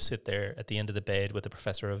never sit there at the end of the bed with a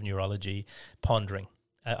professor of neurology pondering.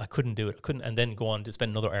 I couldn't do it. I couldn't, and then go on to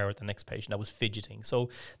spend another hour with the next patient. I was fidgeting. So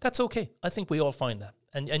that's okay. I think we all find that.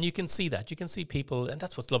 And you can see that. You can see people, and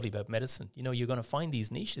that's what's lovely about medicine. You're going to find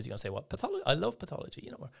these niches. You're going to say, well, pathology, I love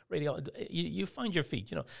pathology, or radiology. You find your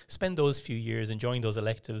feet, spend those few years enjoying those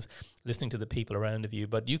electives, listening to the people around of you.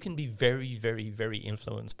 But you can be very, very, very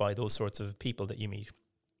influenced by those sorts of people that you meet.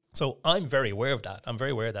 So I'm very aware of that. I'm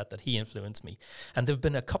very aware of that he influenced me. And there have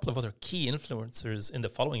been a couple of other key influencers in the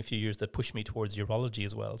following few years that pushed me towards urology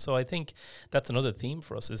as well. So I think that's another theme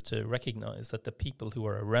for us, is to recognize that the people who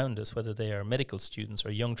are around us, whether they are medical students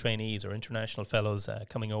or young trainees or international fellows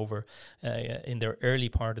coming over in their early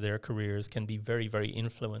part of their careers, can be very, very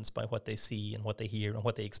influenced by what they see and what they hear and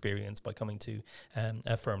what they experience by coming to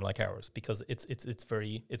a firm like ours, because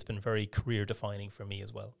it's been very career defining for me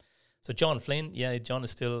as well. So John Flynn, John is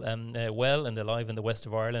still well and alive in the west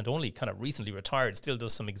of Ireland, only kind of recently retired, still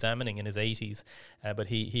does some examining in his 80s, but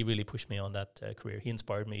he really pushed me on that career. He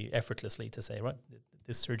inspired me effortlessly to say, right,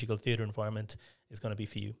 this surgical theatre environment is going to be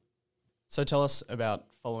for you. So tell us about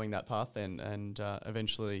following that path and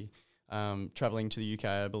eventually travelling to the UK,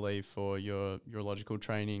 I believe, for your urological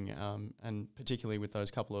training, and particularly with those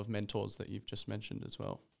couple of mentors that you've just mentioned as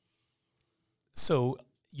well. So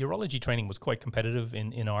urology training was quite competitive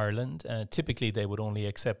in Ireland. Typically, they would only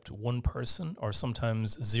accept one person or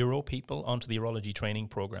sometimes 0 people onto the urology training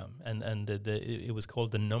program. And it was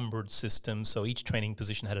called the numbered system. So each training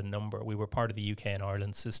position had a number. We were part of the UK and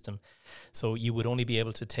Ireland system. So you would only be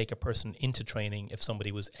able to take a person into training if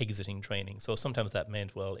somebody was exiting training. So sometimes that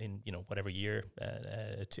meant, well, in whatever year,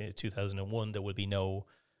 2001, there would be no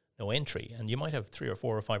entry, and you might have 3 or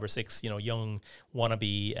 4 or 5 or 6, young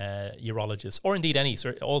wannabe urologists, or indeed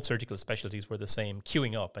all surgical specialties were the same,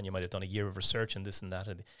 queuing up, and you might have done a year of research and this and that,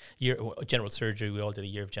 and general surgery. We all did a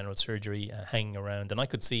year of general surgery, hanging around, and I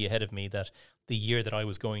could see ahead of me that the year that I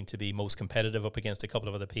was going to be most competitive up against a couple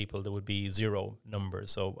of other people, there would be 0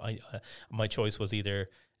 numbers. So my choice was either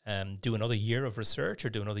do another year of research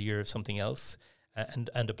or do another year of something else,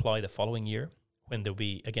 and apply the following year, when there'll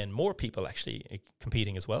be, again, more people actually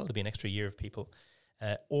competing as well. There'll be an extra year of people,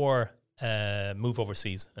 or move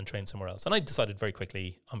overseas and train somewhere else. And I decided very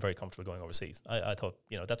quickly, I'm very comfortable going overseas. I thought,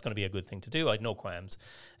 that's going to be a good thing to do. I had no qualms.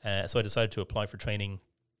 So I decided to apply for training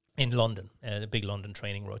in London, the big London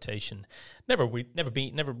training rotation. Never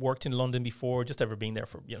worked in London before, just ever been there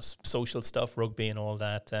for social stuff, rugby and all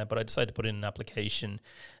that. But I decided to put in an application,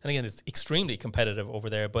 and again, it's extremely competitive over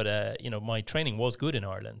there. But my training was good in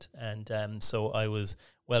Ireland, and so I was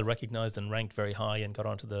well recognised and ranked very high, and got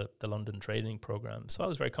onto the London training program. So I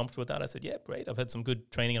was very comfortable with that. I said, yeah, great. I've had some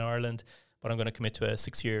good training in Ireland, but I'm going to commit to a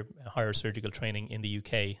 6-year higher surgical training in the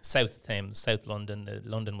UK, South Thames, South London.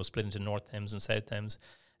 London was split into North Thames and South Thames.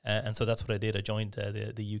 And so that's what I did. I joined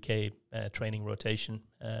the UK training rotation.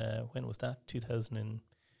 When was that?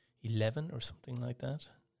 2011 or something like that.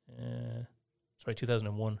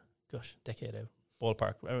 2001. Gosh, decade out.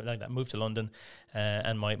 Ballpark, like that. Moved to London,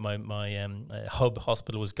 and my hub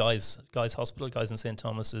hospital was Guy's Hospital, Guy's in St.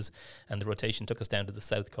 Thomas's, and the rotation took us down to the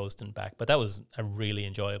south coast and back. But that was a really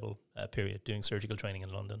enjoyable period, doing surgical training in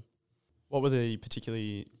London. What were the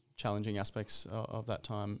particularly challenging aspects of that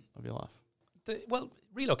time of your life?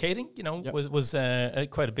 Relocating, was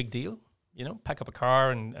quite a big deal. Pack up a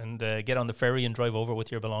car and get on the ferry and drive over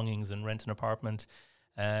with your belongings and rent an apartment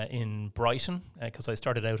in Brighton, because I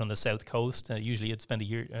started out on the south coast. Usually I'd spend a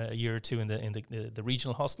year or two in the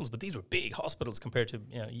regional hospitals, but these were big hospitals compared to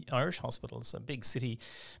Irish hospitals, big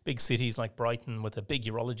cities like Brighton with a big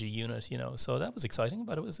urology unit. So that was exciting,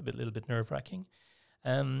 but it was a little bit nerve-wracking.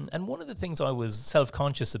 And one of the things I was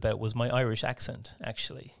self-conscious about was my Irish accent,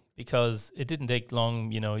 actually, because it didn't take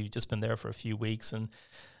long. You've just been there for a few weeks, and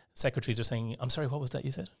secretaries are saying, I'm sorry, what was that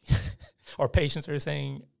you said? Or patients are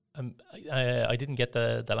saying, I didn't get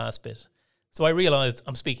the last bit. So I realized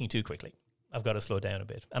I'm speaking too quickly. I've got to slow down a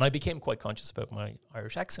bit. And I became quite conscious about my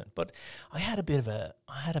Irish accent. But I had a bit of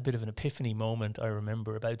an epiphany moment, I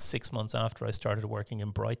remember, about 6 months after I started working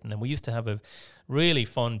in Brighton. And we used to have a really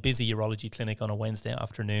fun, busy urology clinic on a Wednesday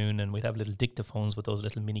afternoon, and we'd have little dictaphones with those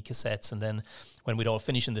little mini cassettes. And then when we'd all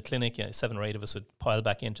finish in the clinic, 7 or 8 of us would pile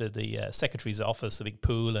back into the secretary's office, the big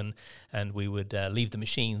pool, and we would leave the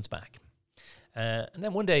machines back. And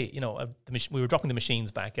then one day, we were dropping the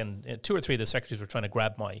machines back, and 2 or 3 of the secretaries were trying to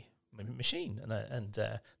grab my machine, and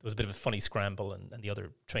there was a bit of a funny scramble, and the other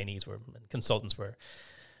trainees and consultants were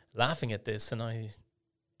laughing at this. And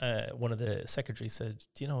one of the secretaries said,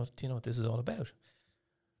 "Do you know what this is all about?"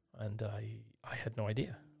 And I had no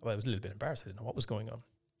idea. Well, I was a little bit embarrassed. I didn't know what was going on.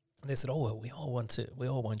 And they said, "Oh, well, we all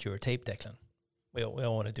want your tape, Declan. We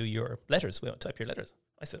all want to do your letters. We want to type your letters."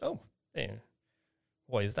 I said, "Oh,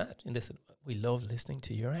 why is that?" And they said, "We love listening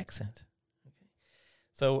to your accent." Okay.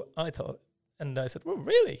 So I thought, and I said, "Well,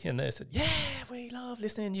 really?" And they said, "Yeah, we love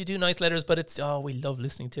listening. You do nice letters, but we love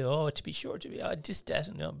listening to, to be sure to be, just that."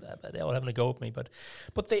 And they all having a go at me,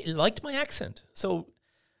 but they liked my accent. So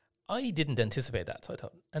I didn't anticipate that. So I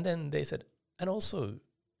thought, and then they said, "And also,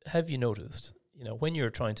 have you noticed, when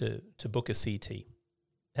you're trying to book a CT,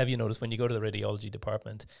 have you noticed when you go to the radiology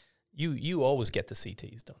department, you always get the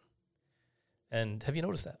CTs done? And have you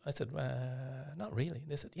noticed that?" I said, "Not really."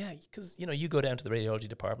 They said, "Yeah, because, you go down to the radiology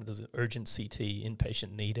department, there's an urgent CT,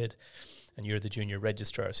 inpatient needed, and you're the junior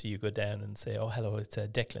registrar, so you go down and say, 'Oh, hello, it's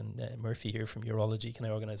Declan Murphy here from urology. Can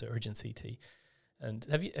I organize an urgent CT?' And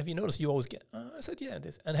have you noticed you always get," I said, "Yeah,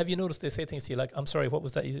 this." "And have you noticed they say things to you like, 'I'm sorry, what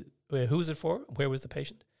was that? Who was it for? Where was the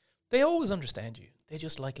patient?'" They always understand you. They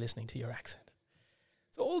just like listening to your accent.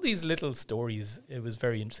 So all these little stories, it was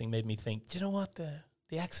very interesting, made me think, do you know what,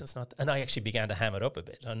 the accent's not... And I actually began to ham it up a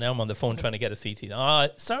bit. And now I'm on the phone trying to get a CT.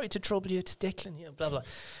 "Sorry to trouble you, it's Declan," blah, blah.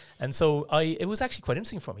 And so it was actually quite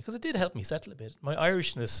interesting for me, because it did help me settle a bit. My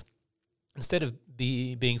Irishness, instead of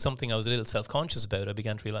being something I was a little self-conscious about, I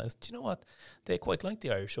began to realise, do you know what? They quite like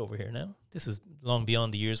the Irish over here now. This is long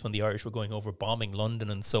beyond the years when the Irish were going over bombing London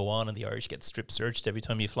and so on, and the Irish get strip-searched every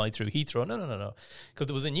time you fly through Heathrow. No. Because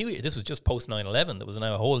there was a new year. This was just post 9/11. There was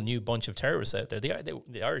now a whole new bunch of terrorists out there.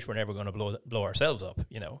 The Irish were never going to blow ourselves up,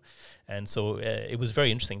 And so it was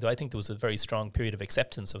very interesting. Though I think there was a very strong period of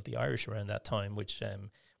acceptance of the Irish around that time, which...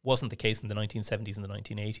 wasn't the case in the 1970s and the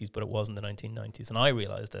 1980s, but it was in the 1990s. And I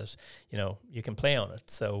realized that, you can play on it.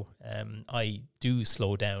 So I do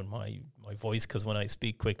slow down my voice, because when I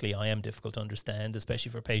speak quickly, I am difficult to understand,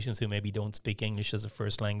 especially for patients who maybe don't speak English as a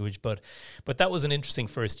first language. But that was an interesting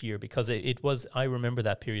first year, because it was, I remember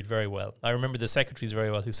that period very well. I remember the secretaries very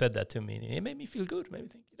well who said that to me. And it made me feel good. It made me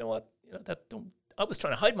think, I was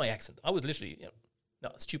trying to hide my accent. I was literally, no,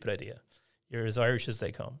 stupid idea. You're as Irish as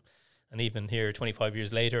they come. And even here, 25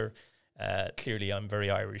 years later, clearly I'm very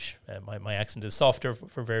Irish. My accent is softer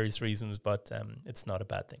for various reasons, but it's not a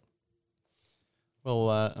bad thing. Well,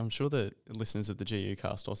 I'm sure the listeners of the GU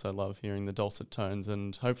cast also love hearing the dulcet tones,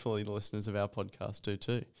 and hopefully the listeners of our podcast do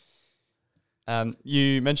too.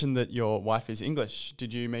 You mentioned that your wife is English.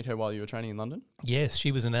 Did you meet her while you were training in London? Yes,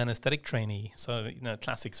 she was an anaesthetic trainee. So,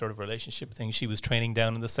 classic sort of relationship thing. She was training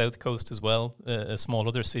down in the south coast as well, a small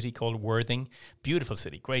other city called Worthing. Beautiful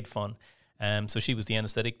city, great fun. So she was the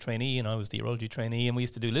anaesthetic trainee and I was the urology trainee, and we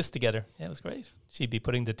used to do lists together. Yeah, it was great. She'd be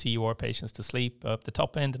putting the TUR patients to sleep up the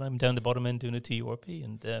top end, and I'm down the bottom end doing a TURP,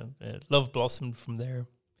 and love blossomed from there.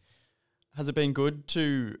 Has it been good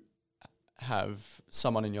to have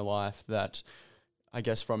someone in your life that, I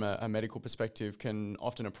guess from a medical perspective, can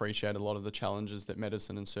often appreciate a lot of the challenges that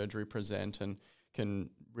medicine and surgery present, and can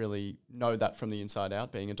really know that from the inside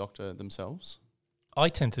out, being a doctor themselves? I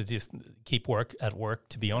tend to just keep work at work,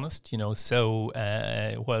 to be honest, so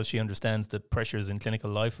while she understands the pressures in clinical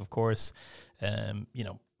life, of course,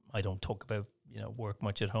 I don't talk about, work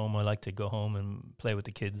much at home. I like to go home and play with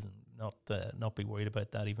the kids and not be worried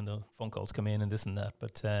about that, even though phone calls come in and this and that.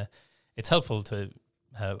 But it's helpful to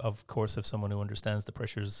have, of course, have someone who understands the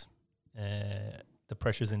pressures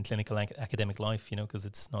in clinical academic life, because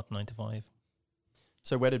it's not 9 to 5.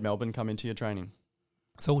 So where did Melbourne come into your training?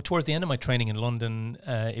 So towards the end of my training in London,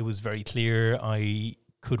 it was very clear I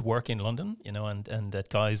could work in London, and at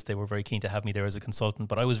Guy's, they were very keen to have me there as a consultant,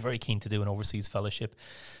 but I was very keen to do an overseas fellowship.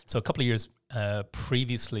 So a couple of years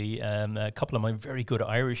previously, a couple of my very good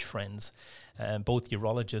Irish friends, both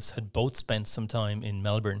urologists, had both spent some time in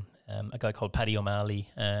Melbourne a guy called Paddy O'Malley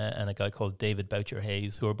and a guy called David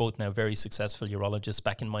Boucher-Hayes, who are both now very successful urologists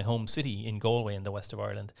back in my home city in Galway in the west of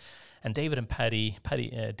Ireland. And David and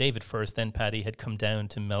David first, then Paddy, had come down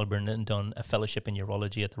to Melbourne and done a fellowship in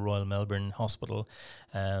urology at the Royal Melbourne Hospital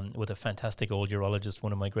with a fantastic old urologist,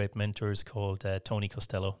 one of my great mentors called Tony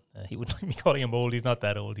Costello. He wouldn't like me calling him old. He's not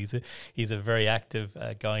that old. He's a very active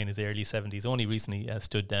guy in his early 70s, only recently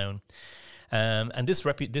stood down. And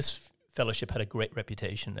this fellowship had a great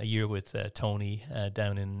reputation, a year with Tony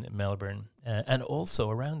down in Melbourne. And also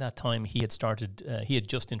around that time, he had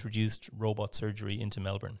just introduced robot surgery into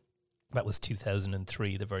Melbourne. That was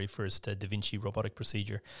 2003, the very first Da Vinci robotic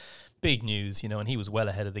procedure. Big news, and he was well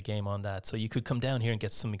ahead of the game on that. So you could come down here and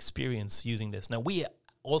get some experience using this. Now, we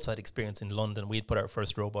also had experience in London. We had put our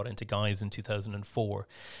first robot into Guy's in 2004.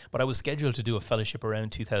 But I was scheduled to do a fellowship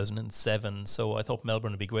around 2007. So I thought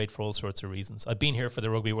Melbourne would be great for all sorts of reasons. I'd been here for the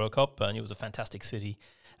Rugby World Cup, and it was a fantastic city.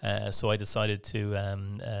 So I decided to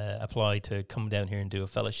apply to come down here and do a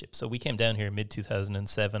fellowship. So we came down here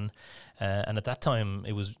mid-2007. And at that time,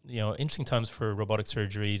 it was, interesting times for robotic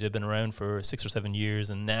surgery. They'd been around for 6 or 7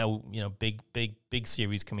 years. And now, big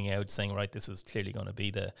series coming out saying, right, this is clearly going to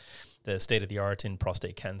be the state of the art in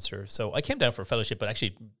prostate cancer. So I came down for a fellowship, but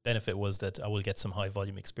actually benefit was that I will get some high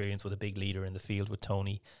volume experience with a big leader in the field with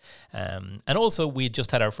Tony. And also we had just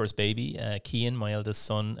had our first baby. Cian, my eldest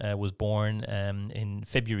son, was born in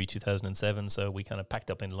February 2007. So we kind of packed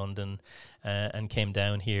up in London and came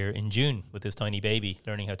down here in June with this tiny baby,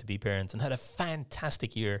 learning how to be parents, and had a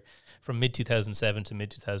fantastic year from mid-2007 to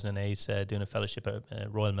mid-2008 doing a fellowship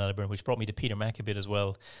at Royal Melbourne, which brought me to Peter Mac a bit as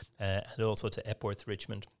well, and also to Epworth,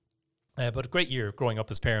 Richmond. But a great year growing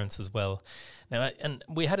up as parents as well. Now, and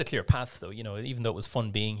we had a clear path, though. Even though it was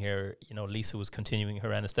fun being here, Lisa was continuing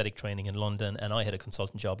her anaesthetic training in London, and I had a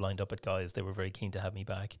consultant job lined up at Guy's. They were very keen to have me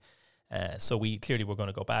back. So we clearly were going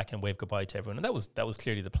to go back and wave goodbye to everyone. And that was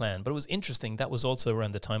clearly the plan. But it was interesting. That was also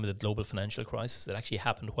around the time of the global financial crisis that actually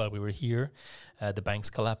happened while we were here, the banks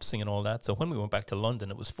collapsing and all that. So when we went back to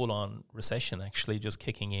London, it was full on recession actually just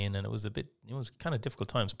kicking in. And it was kind of difficult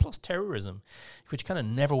times, plus terrorism, which kind of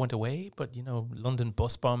never went away. But, London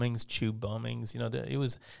bus bombings, tube bombings, it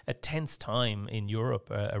was a tense time in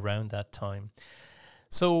Europe around that time.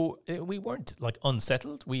 So we weren't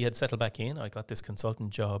unsettled. We had settled back in. I got this consultant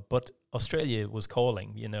job, but Australia was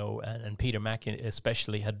calling, and Peter Mac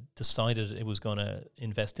especially had decided it was going to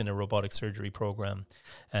invest in a robotic surgery program.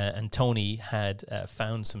 And Tony had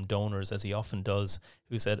found some donors, as he often does,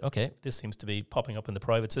 who said, okay, this seems to be popping up in the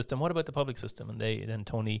private system. What about the public system? And then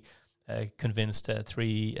Tony convinced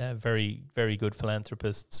 3 very, very good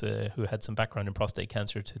philanthropists who had some background in prostate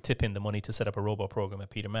cancer to tip in the money to set up a robot program at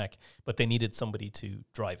Peter Mac, but they needed somebody to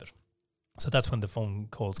drive it. So that's when the phone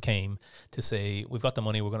calls came to say, we've got the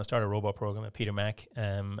money, we're going to start a robot program at Peter Mac.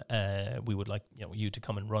 We would like you to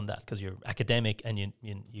come and run that because you're academic and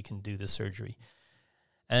you can do this surgery.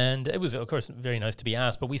 And it was, of course, very nice to be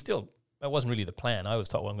asked, but that wasn't really the plan. I always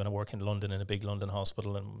thought, well, I'm going to work in London in a big London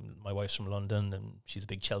hospital, and my wife's from London, and she's a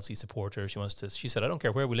big Chelsea supporter. She said, I don't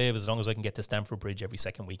care where we live as long as I can get to Stamford Bridge every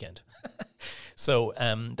second weekend. So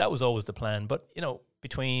that was always the plan. But,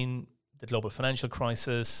 between the global financial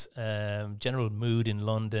crisis, general mood in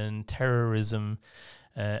London, terrorism,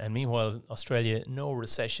 and meanwhile, Australia, no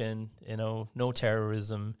recession, no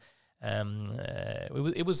terrorism.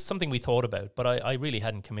 It was something we thought about, but I really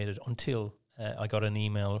hadn't committed until I got an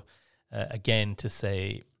email again to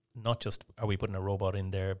say, not just are we putting a robot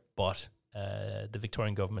in there, but the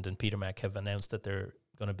Victorian government and Peter Mac have announced that they're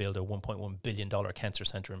going to build a $1.1 billion cancer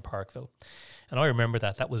centre in Parkville. And I remember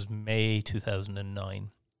that was May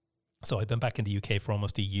 2009. So I'd been back in the UK for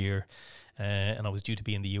almost a year, and I was due to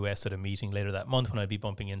be in the US at a meeting later that month when I'd be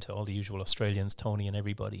bumping into all the usual Australians, Tony and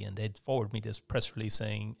everybody, and they'd forward me this press release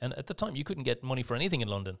saying, and at the time you couldn't get money for anything in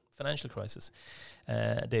London, financial crisis.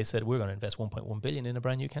 They said, we're going to invest 1.1 billion in a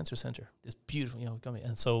brand new cancer centre. This beautiful,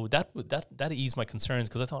 and so that eased my concerns,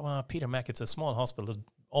 because I thought, well, Peter Mac, it's a small hospital. There's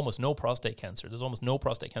almost no prostate cancer. There's almost no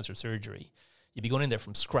prostate cancer surgery. You'd be going in there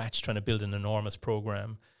from scratch trying to build an enormous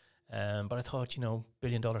program. But I thought, $1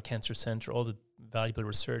 billion cancer centre, all the valuable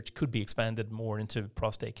research could be expanded more into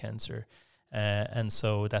prostate cancer. And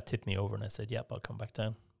so that tipped me over, and I said, yep, I'll come back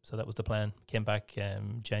down. So that was the plan. Came back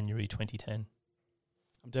January 2010.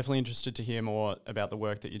 I'm definitely interested to hear more about the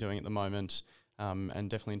work that you're doing at the moment, and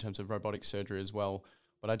definitely in terms of robotic surgery as well.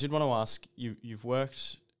 But I did want to ask, you've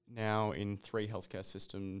worked now in 3 healthcare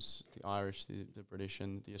systems, the Irish, the British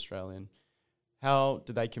and the Australian. How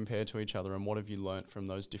do they compare to each other, and what have you learnt from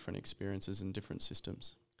those different experiences and different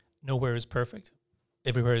systems? Nowhere is perfect.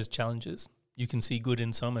 Everywhere is challenges. You can see good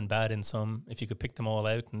in some and bad in some. If you could pick them all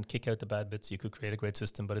out and kick out the bad bits, you could create a great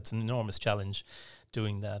system, but it's an enormous challenge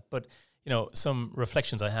doing that. But, some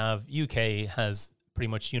reflections I have, UK has pretty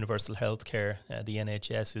much universal healthcare. The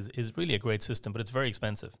NHS is really a great system, but it's very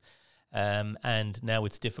expensive. And now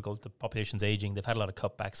it's difficult. The population's aging. They've had a lot of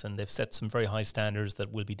cutbacks, and they've set some very high standards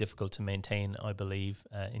that will be difficult to maintain, I believe,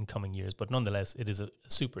 in coming years. But nonetheless, it is a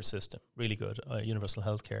super system, really good, universal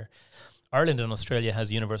healthcare. Ireland and Australia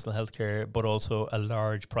has universal healthcare, but also a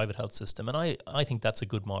large private health system. And I think that's a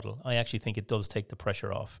good model. I actually think it does take the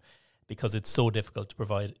pressure off, because it's so difficult to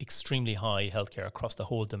provide extremely high healthcare across the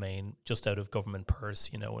whole domain just out of government purse,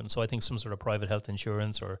 And so I think some sort of private health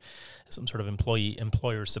insurance or some sort of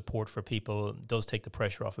employer support for people does take the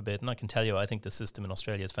pressure off a bit. And I can tell you, I think the system in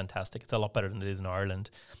Australia is fantastic. It's a lot better than it is in Ireland,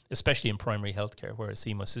 especially in primary healthcare, where I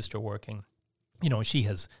see my sister working. She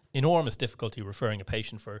has enormous difficulty referring a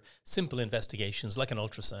patient for simple investigations like an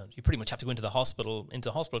ultrasound. You pretty much have to go into the hospital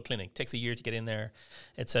clinic. It takes a year to get in there,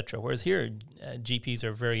 etc. Whereas here, GPs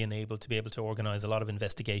are very enabled to be able to organise a lot of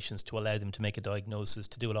investigations to allow them to make a diagnosis,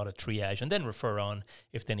 to do a lot of triage, and then refer on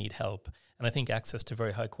if they need help. And I think access to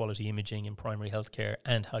very high-quality imaging in primary healthcare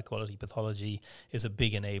and high-quality pathology is a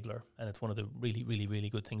big enabler. And it's one of the really, really, really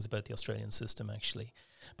good things about the Australian system, actually.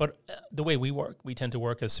 But the way we work, we tend to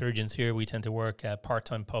work as surgeons here. We tend to work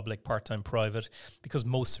part-time public, part-time private, because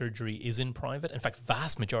most surgery is in private. In fact,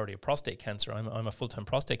 vast majority of prostate cancer, I'm a full-time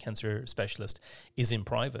prostate cancer specialist, is in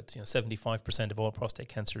private. 75% of all prostate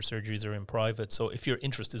cancer surgeries are in private. So if your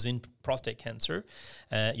interest is in prostate cancer,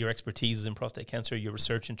 your expertise is in prostate cancer, your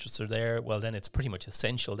research interests are there, well, then it's pretty much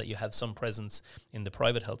essential that you have some presence in the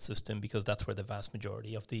private health system, because that's where the vast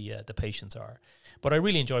majority of the patients are. But I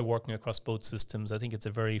really enjoy working across both systems. I think it's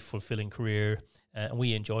a very fulfilling career, and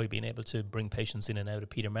we enjoy being able to bring patients in and out of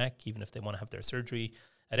Petermac, even if they want to have their surgery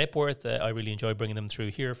at Epworth. I really enjoy bringing them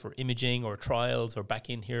through here for imaging or trials, or back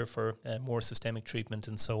in here for more systemic treatment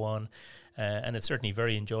and so on. And it's certainly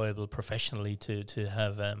very enjoyable professionally to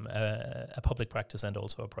have a public practice and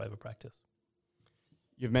also a private practice.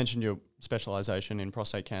 You've mentioned your specialisation in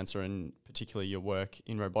prostate cancer and particularly your work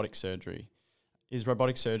in robotic surgery. Is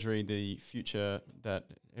robotic surgery the future that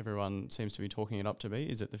everyone seems to be talking it up to be?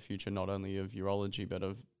 Is it the future not only of urology but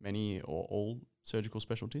of many or all surgical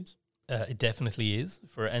specialties? It definitely is,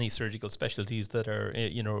 for any surgical specialties that are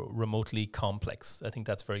remotely complex. I think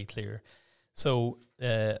that's very clear. So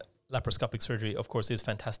laparoscopic surgery, of course, is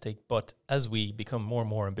fantastic, but as we become more and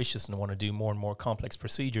more ambitious and want to do more and more complex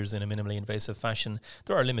procedures in a minimally invasive fashion,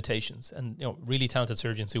 there are limitations. And really talented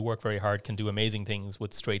surgeons who work very hard can do amazing things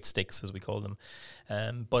with straight sticks, as we call them.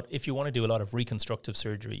 But if you want to do a lot of reconstructive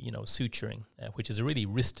surgery, suturing, which is a really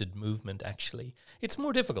wristed movement, actually, it's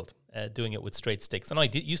more difficult doing it with straight sticks. And I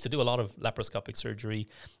used to do a lot of laparoscopic surgery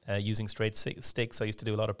using straight sticks. I used to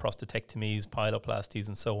do a lot of prostatectomies, pyeloplasties,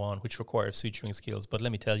 and so on, which require suturing skills. But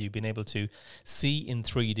let me tell you, being able to see in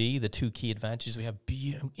 3D, the two key advantages, we have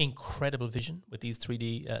incredible vision with these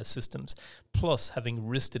 3D systems, plus having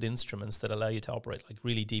wristed instruments that allow you to operate like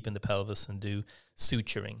really deep in the pelvis and do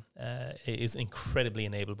suturing is incredibly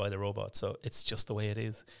enabled by the robot. So it's just the way it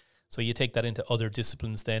is. So you take that into other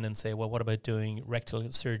disciplines then and say, well, what about doing rectal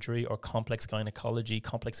surgery or complex gynecology,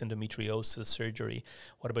 complex endometriosis surgery?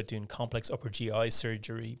 What about doing complex upper GI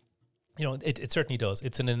surgery? It certainly does.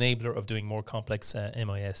 It's an enabler of doing more complex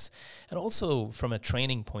MIS, and also from a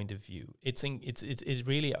training point of view, it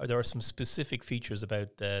really there are some specific features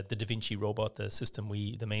about the Da Vinci robot,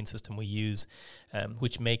 the main system we use,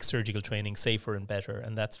 which makes surgical training safer and better.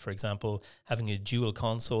 And that's, for example, having a dual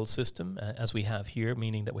console system, as we have here,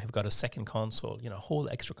 meaning that we have got a second console, a whole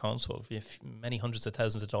extra console, many hundreds of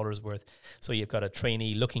thousands of dollars worth. So you've got a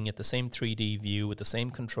trainee looking at the same 3D view with the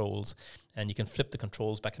same controls, and you can flip the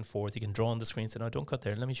controls back and forth. You can draw on the screen and say, no, don't cut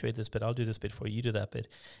there. Let me show you this bit. I'll do this bit for you. You do that bit.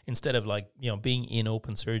 Instead of being in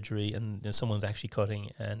open surgery and someone's actually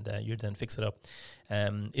cutting and you then fix it up,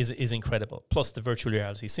 is incredible. Plus the virtual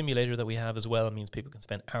reality simulator that we have as well means people can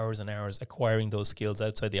spend hours and hours acquiring those skills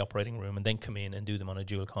outside the operating room and then come in and do them on a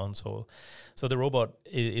dual console. So the robot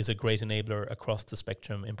is a great enabler across the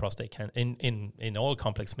spectrum in prostate cancer, in all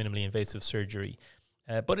complex minimally invasive surgery.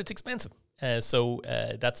 But it's expensive. So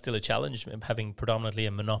that's still a challenge. Having predominantly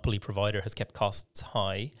a monopoly provider has kept costs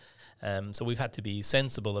high. So we've had to be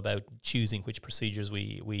sensible about choosing which procedures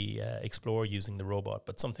we explore using the robot.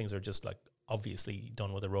 But some things are just obviously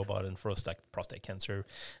done with a robot. And for us, like prostate cancer,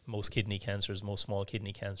 most kidney cancers, most small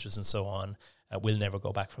kidney cancers and so on, we'll never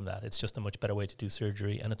go back from that. It's just a much better way to do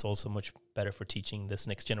surgery. And it's also much better for teaching this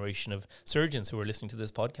next generation of surgeons who are listening to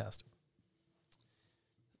this podcast.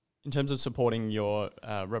 In terms of supporting your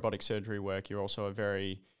robotic surgery work, you're also a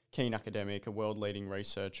very keen academic, a world-leading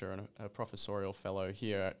researcher, and a professorial fellow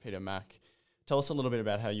here at Peter Mac. Tell us a little bit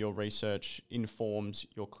about how your research informs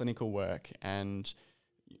your clinical work, and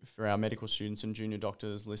for our medical students and junior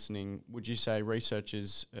doctors listening, would you say research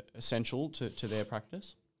is essential to their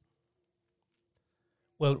practice?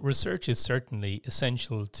 Well, research is certainly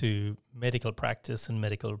essential to medical practice and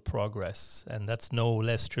medical progress, and that's no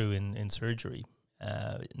less true in surgery.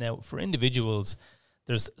 Now, for individuals,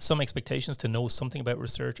 there's some expectations to know something about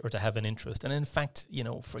research or to have an interest. And in fact,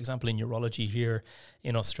 for example, in urology here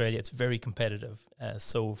in Australia, it's very competitive.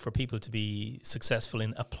 So for people to be successful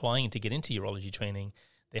in applying to get into urology training,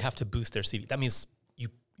 they have to boost their CV. That means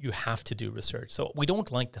you have to do research. So we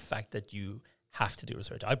don't like the fact that you have to do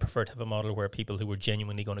research. I prefer to have a model where people who were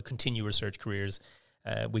genuinely going to continue research careers,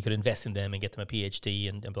 we could invest in them and get them a PhD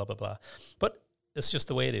and blah, blah, blah. But it's just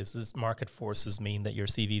the way it is. This market forces mean that your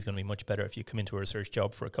CV is going to be much better if you come into a research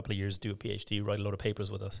job for a couple of years, do a PhD, write a load of papers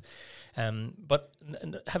with us. But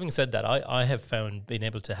having said that, I have found being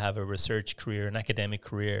able to have a research career, an academic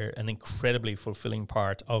career, an incredibly fulfilling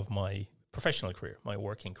part of my professional career, my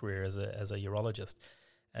working career as a urologist.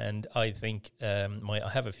 And I think I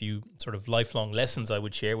have a few sort of lifelong lessons I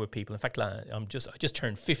would share with people. In fact, I just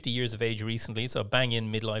turned 50 years of age recently, so bang in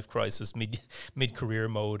midlife crisis, mid-career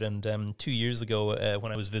mode. And 2 years ago,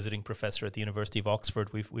 when I was visiting professor at the University of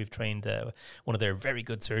Oxford, we've trained one of their very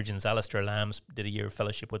good surgeons, Alistair Lambs, did a year of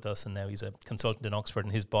fellowship with us, and now he's a consultant in Oxford.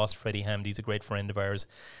 And his boss, Freddie Hamd, he's a great friend of ours,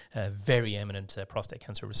 very eminent prostate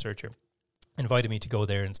cancer researcher, invited me to go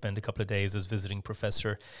there and spend a couple of days as visiting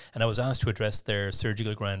professor. And I was asked to address their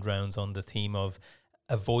surgical grand rounds on the theme of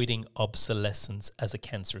avoiding obsolescence as a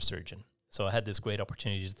cancer surgeon. So I had this great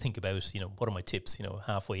opportunity to think about, what are my tips,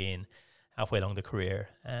 halfway along the career.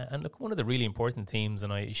 And look, one of the really important themes,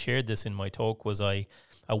 and I shared this in my talk, was I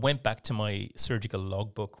went back to my surgical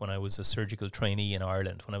logbook when I was a surgical trainee in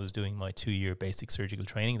Ireland, when I was doing my 2-year basic surgical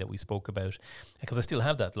training that we spoke about, because I still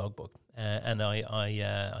have that logbook. And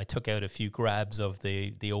I took out a few grabs of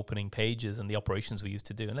the opening pages and the operations we used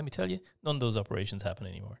to do. And let me tell you, none of those operations happen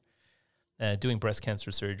anymore. Doing breast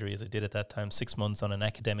cancer surgery, as I did at that time, 6 months on an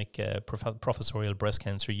academic professorial breast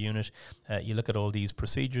cancer unit. You look at all these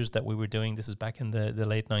procedures that we were doing. This is back in the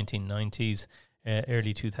late 1990s,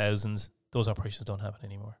 early 2000s. Those operations don't happen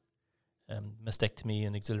anymore. Mastectomy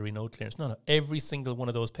and axillary node clearance. No. Every single one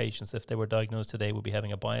of those patients, if they were diagnosed today, would be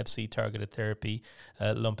having a biopsy, targeted therapy,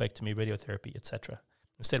 lumpectomy, radiotherapy, etc.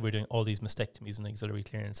 Instead, we're doing all these mastectomies and axillary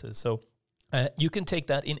clearances. So you can take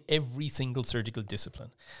that in every single surgical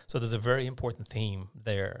discipline. So there's a very important theme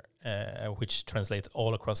there, which translates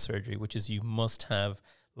all across surgery, which is you must have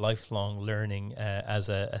lifelong learning as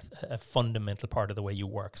a fundamental part of the way you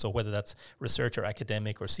work. So whether that's research or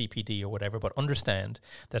academic or CPD or whatever, but understand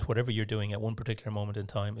that whatever you're doing at one particular moment in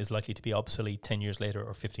time is likely to be obsolete 10 years later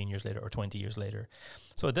or 15 years later or 20 years later.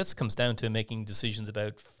 So this comes down to making decisions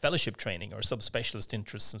about fellowship training or subspecialist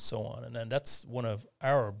interests and so on. And that's one of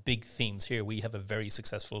our big themes here. We have a very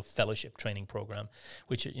successful fellowship training program,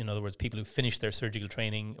 which, in other words, people who finish their surgical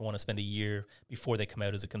training want to spend a year before they come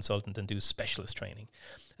out as a consultant and do specialist training.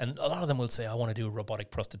 And a lot of them will say, I want to do a robotic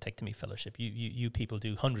prostatectomy fellowship. You people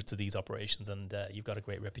do hundreds of these operations and you've got a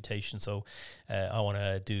great reputation. So I want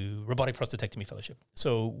to do robotic prostatectomy fellowship.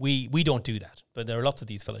 So we don't do that, but there are lots of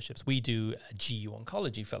these fellowships. We do a GU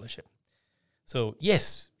oncology fellowship. So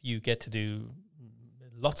yes, you get to do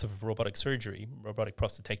lots of robotic surgery, robotic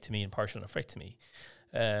prostatectomy and partial nephrectomy.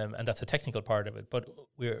 And that's a technical part of it. But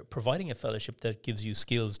we're providing a fellowship that gives you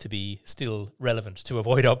skills to be still relevant, to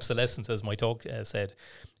avoid obsolescence, as my talk said,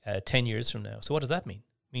 10 years from now. So what does that mean?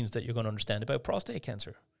 It means that you're going to understand about prostate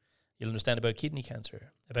cancer. You'll understand about kidney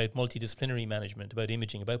cancer, about multidisciplinary management, about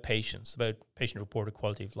imaging, about patients, about patient-reported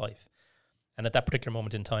quality of life. And at that particular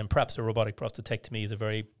moment in time, perhaps a robotic prostatectomy is a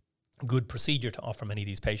very good procedure to offer many of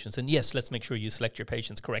these patients. And yes, let's make sure you select your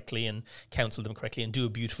patients correctly and counsel them correctly and do a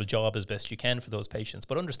beautiful job as best you can for those patients.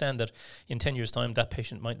 But understand that in 10 years' time, that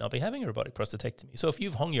patient might not be having a robotic prostatectomy. So if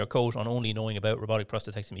you've hung your coat on only knowing about robotic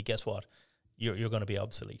prostatectomy, guess what? You're going to be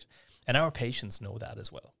obsolete. And our patients know that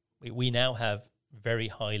as well. We now have very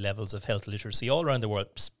high levels of health literacy all around the world,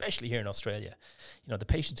 especially here in Australia. The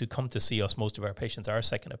patients who come to see us, most of our patients are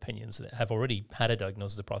second opinions, have already had a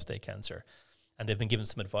diagnosis of prostate cancer. And they've been given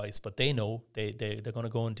some advice, but they know they're going to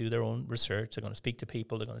go and do their own research. They're going to speak to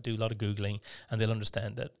people. They're going to do a lot of Googling, and they'll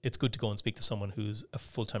understand that it's good to go and speak to someone who's a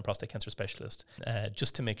full-time prostate cancer specialist,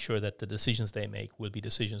 just to make sure that the decisions they make will be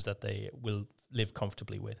decisions that they will live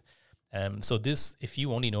comfortably with. So this, if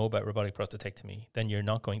you only know about robotic prostatectomy, then you're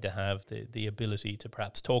not going to have the ability to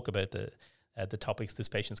perhaps talk about the topics this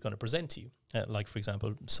patient's going to present to you, like, for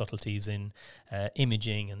example, subtleties in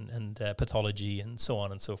imaging and pathology and so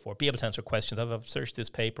on and so forth. Be able to answer questions. I've searched this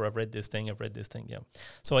paper, I've read this thing. Yeah.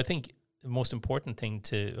 So I think the most important thing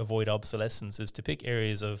to avoid obsolescence is to pick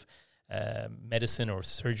areas of medicine or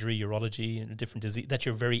surgery, urology, and different disease that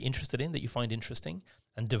you're very interested in, that you find interesting,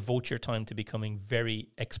 and devote your time to becoming very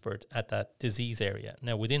expert at that disease area.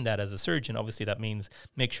 Now, within that, as a surgeon, obviously that means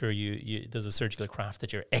make sure there's a surgical craft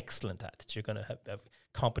that you're excellent at, that you're going to have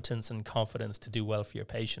competence and confidence to do well for your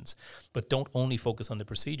patients. But don't only focus on the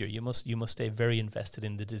procedure. You must stay very invested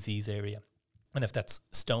in the disease area. And if that's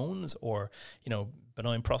stones or,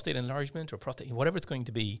 benign prostate enlargement or prostate, whatever it's going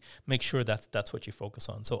to be, make sure that's what you focus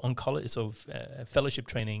on. So fellowship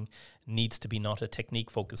training needs to be not a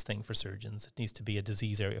technique-focused thing for surgeons. It needs to be a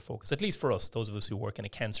disease area focus, at least for us, those of us who work in a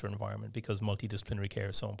cancer environment, because multidisciplinary care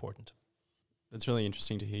is so important. It's really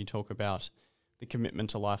interesting to hear you talk about the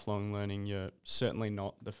commitment to lifelong learning. You're certainly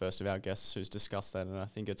not the first of our guests who's discussed that, and I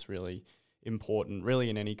think it's really important, really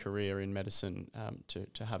in any career in medicine,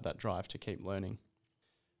 to have that drive to keep learning.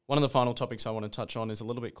 One of the final topics I want to touch on is a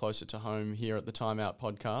little bit closer to home here at the Time Out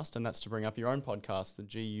podcast, and that's to bring up your own podcast, the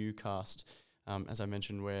GU Cast. As I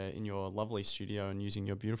mentioned, we're in your lovely studio and using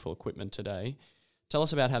your beautiful equipment today. Tell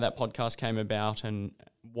us about how that podcast came about and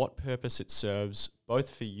what purpose it serves,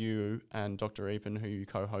 both for you and Dr. Eapen, who you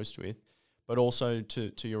co-host with, but also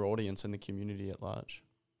to your audience and the community at large.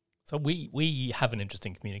 So we have an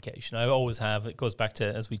interesting communication. I always have. It goes back to,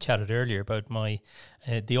 as we chatted earlier, about my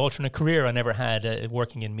the alternate career I never had,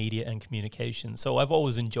 working in media and communication. So I've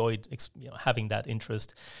always enjoyed having that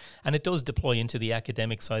interest, and it does deploy into the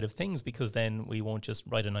academic side of things, because then we won't just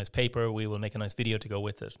write a nice paper, we will make a nice video to go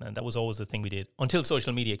with it. And that was always the thing we did until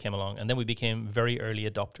social media came along, and then we became very early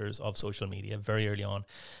adopters of social media very early on,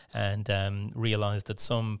 and realized that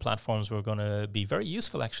some platforms were going to be very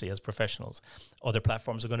useful actually as professionals. Other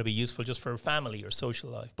platforms are going to be useful just for family or social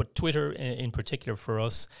life. But Twitter in particular for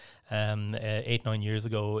us, 8-9 years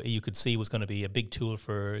ago, you could see was going to be a big tool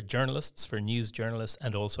for journalists, for news journalists,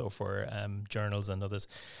 and also for journals and others.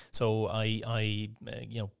 So I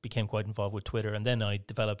became quite involved with Twitter, and then I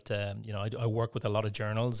developed, I work with a lot of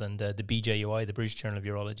journals, and the BJUI, the British Journal of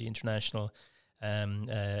Urology International,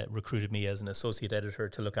 recruited me as an associate editor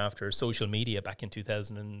to look after social media back in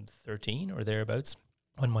 2013 or thereabouts,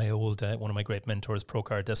 when my old one of my great mentors,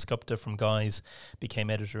 Prokhar Desgupta from Guy's, became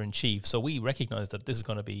editor-in-chief. So we recognized that this is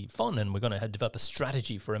going to be fun, and we're going to develop a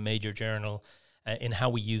strategy for a major journal in how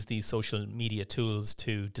we use these social media tools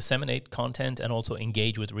to disseminate content and also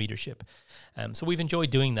engage with readership. So we've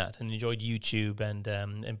enjoyed doing that, and enjoyed YouTube and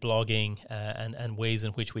blogging and ways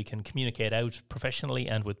in which we can communicate out professionally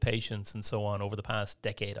and with patients and so on over the past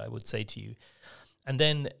decade, I would say to you. And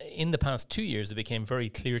then in the past 2 years, it became very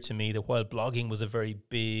clear to me that while blogging was a very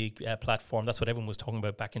big platform, that's what everyone was talking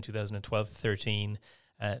about back in 2012-13,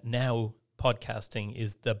 now podcasting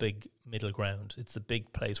is the big middle ground. It's the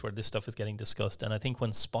big place where this stuff is getting discussed. And I think when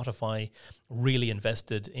Spotify really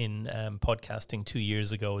invested in podcasting 2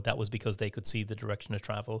 years ago, that was because they could see the direction of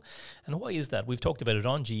travel. And why is that? We've talked about it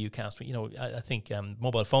on GUcast. I think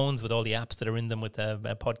mobile phones with all the apps that are in them with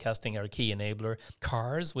podcasting are a key enabler.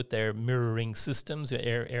 Cars with their mirroring systems,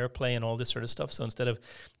 AirPlay and all this sort of stuff. So instead of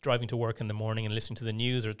driving to work in the morning and listening to the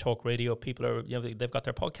news or talk radio, people are, they've got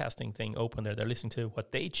their podcasting thing open there. They're listening to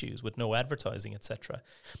what they choose with no advertising, etc.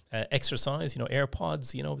 Exercise,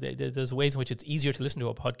 AirPods, there's ways in which it's easier to listen to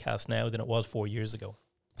a podcast now than it was 4 years ago.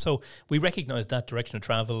 So we recognized that direction of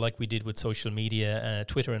travel, like we did with social media,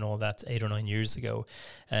 Twitter and all that 8 or 9 years ago.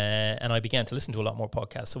 And I began to listen to a lot more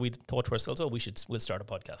podcasts. So we thought to ourselves, we'll start a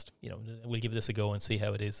podcast. We'll give this a go and see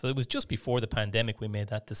how it is. So it was just before the pandemic we made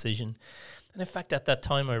that decision. And in fact, at that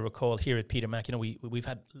time, I recall here at Peter Mac, we've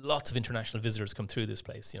had lots of international visitors come through this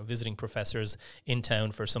place, visiting professors in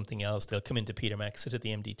town for something else. They'll come into Peter Mac, sit at the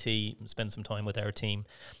MDT, and spend some time with our team.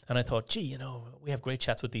 And I thought, we have great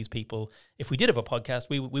chats with these people. If we did have a podcast,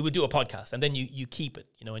 we would do a podcast, and then you keep it,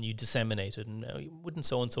 and you disseminate it. And wouldn't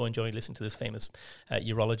so-and-so enjoy listening to this famous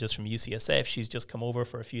urologist from UCSF? She's just come over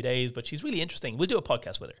for a few days, but she's really interesting. We'll do a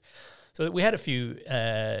podcast with her. So we had a few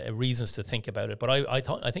reasons to think about it, but I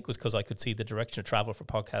think it was because I could see the direction of travel for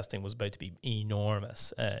podcasting was about to be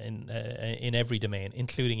enormous in every domain,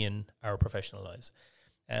 including in our professional lives.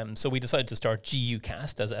 So we decided to start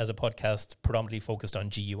GUcast as a podcast predominantly focused on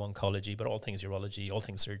GU oncology, but all things urology, all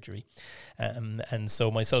things surgery. And so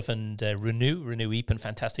myself and Renew Eapen,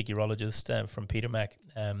 fantastic urologist from Peter Mac,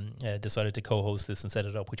 decided to co-host this and set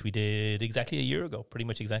it up, which we did pretty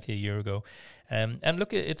much exactly a year ago. And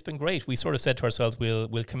look, it's been great. We sort of said to ourselves,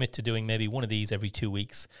 we'll commit to doing maybe one of these every 2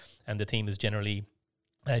 weeks, and the theme is generally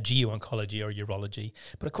geo-oncology or urology.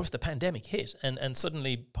 But of course the pandemic hit and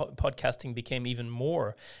suddenly podcasting became even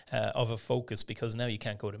more of a focus, because now you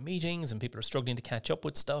can't go to meetings and people are struggling to catch up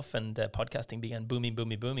with stuff, and podcasting began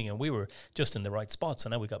booming, and we were just in the right spot. So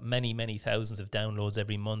now we've got many thousands of downloads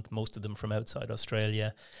every month, most of them from outside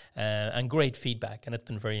Australia, and great feedback, and it's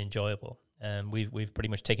been very enjoyable. We've pretty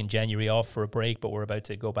much taken January off for a break, but we're about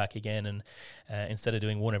to go back again. And instead of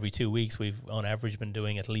doing one every 2 weeks, we've on average been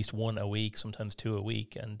doing at least one a week, sometimes two a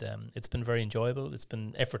week. And it's been very enjoyable. It's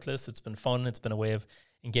been effortless. It's been fun. It's been a way of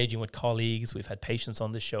engaging with colleagues. We've had patients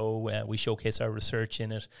on the show. We showcase our research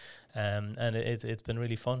in it. And it's been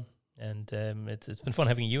really fun. And it's been fun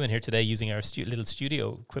having you in here today using our little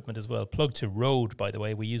studio equipment as well. Plug to Rode, by the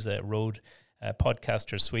way. We use a Rode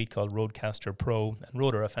podcaster suite called Rodecaster Pro, and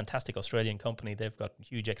Rode are a fantastic Australian company. They've got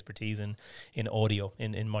huge expertise in audio,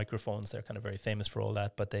 in microphones. They're kind of very famous for all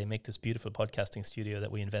that, but they make this beautiful podcasting studio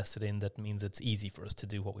that we invested in that means it's easy for us to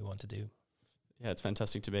do what we want to do. Yeah, it's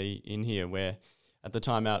fantastic to be in here. We're at the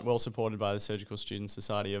Time Out, well supported by the Surgical Students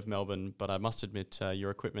Society of Melbourne, but I must admit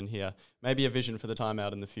your equipment here may be a vision for the Time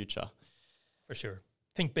Out in the future. For sure.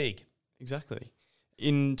 Think big. Exactly.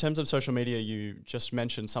 In terms of social media, you just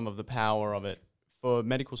mentioned some of the power of it. For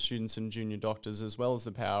medical students and junior doctors, as well as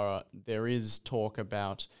the power, there is talk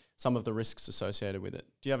about some of the risks associated with it.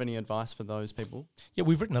 Do you have any advice for those people? Yeah,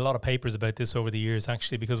 we've written a lot of papers about this over the years,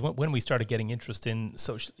 actually, because when we started getting interested in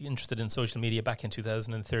social media back in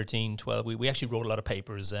 2013, 12, we actually wrote a lot of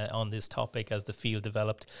papers on this topic as the field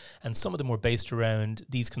developed, and some of them were based around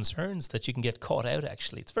these concerns that you can get caught out,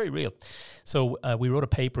 actually. It's very real. So we wrote a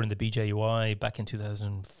paper in the BJUI back in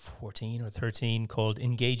 2014 or 13 called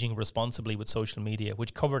Engaging Responsibly with Social Media,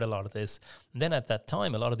 which covered a lot of this. And then at that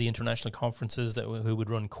time, a lot of the international conferences who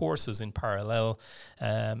would run courses in parallel,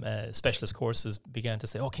 specialist courses, began to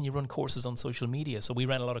say, oh, can you run courses on social media? So we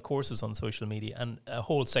ran a lot of courses on social media, and a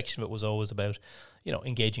whole section of it was always about,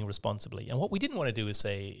 engaging responsibly. And what we didn't want to do is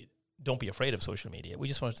say, don't be afraid of social media. We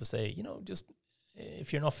just wanted to say, just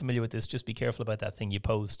if you're not familiar with this, just be careful about that thing you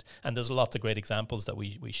post. And there's lots of great examples that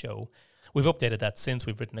we show. We've updated that since.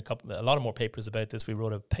 We've written a lot of more papers about this. We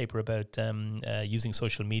wrote a paper about using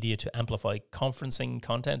social media to amplify conferencing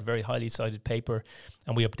content, very highly cited paper.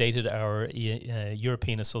 And we updated our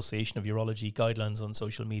European Association of Urology guidelines on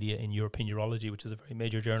social media in European Urology, which is a very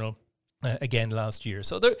major journal. Again last year.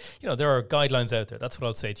 So there are guidelines out there. That's what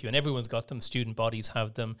I'll say to you. And everyone's got them. Student bodies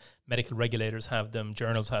have them. Medical regulators have them.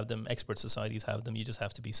 Journals have them. Expert societies have them. You just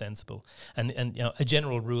have to be sensible. And a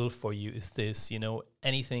general rule for you is this,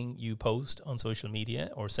 anything you post on social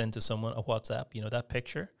media or send to someone, a WhatsApp, that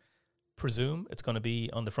picture, presume it's going to be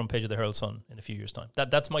on the front page of the Herald Sun in a few years' time.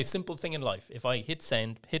 That's my simple thing in life. If I hit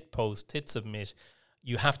send, hit post, hit submit,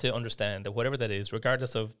 you have to understand that whatever that is,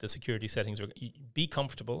 regardless of the security settings, be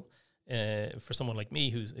comfortable. For someone like me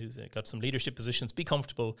who's got some leadership positions, be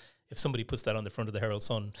comfortable if somebody puts that on the front of the Herald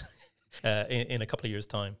Sun in a couple of years'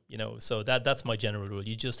 time. So that's my general rule.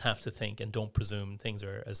 You just have to think and don't presume things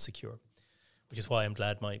are as secure, which is why I'm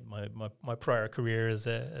glad my prior career as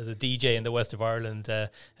a DJ in the west of Ireland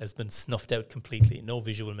has been snuffed out completely. No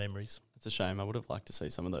visual memories. It's a shame. I would have liked to see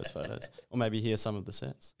some of those photos or maybe hear some of the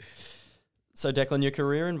sets. So Declan, your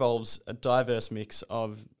career involves a diverse mix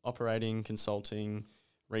of operating, consulting,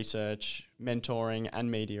 research, mentoring, and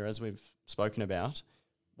media, as we've spoken about.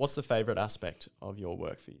 What's the favourite aspect of your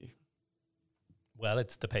work for you? Well,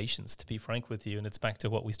 it's the patients, to be frank with you. And it's back to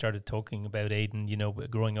what we started talking about, Aidan,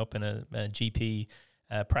 growing up in a GP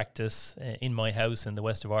practice in my house in the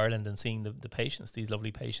west of Ireland and seeing the patients, these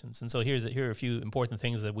lovely patients. And so here are a few important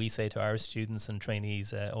things that we say to our students and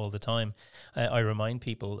trainees all the time. I remind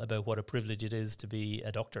people about what a privilege it is to be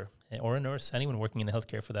a doctor or a nurse, anyone working in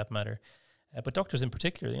healthcare for that matter. But doctors in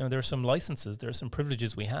particular, there are some licenses, there are some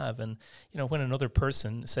privileges we have. And, when another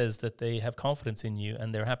person says that they have confidence in you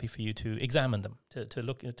and they're happy for you to examine them,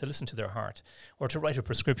 to listen to their heart, or to write a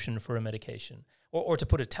prescription for a medication, or to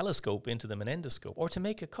put a telescope into them, an endoscope, or to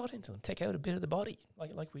make a cut into them, take out a bit of the body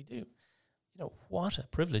like we do. What a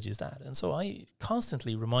privilege is that? And so I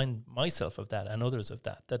constantly remind myself of that and others of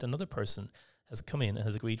that another person has come in and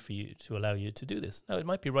has agreed for you to allow you to do this. Now, it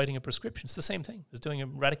might be writing a prescription. It's the same thing as doing a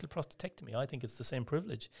radical prostatectomy. I think it's the same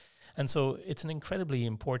privilege. And so it's an incredibly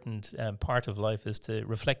important part of life is to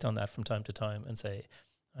reflect on that from time to time and say,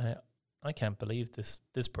 I can't believe this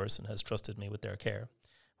person has trusted me with their care,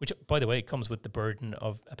 which, by the way, comes with the burden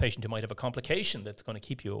of a patient who might have a complication that's going to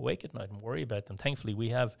keep you awake at night and worry about them. Thankfully, we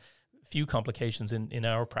have few complications in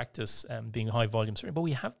our practice, being high volume surgery, but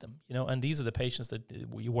we have them, you know, and these are the patients that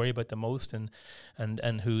you worry about the most,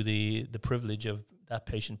 and who the privilege of that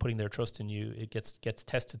patient putting their trust in you, it gets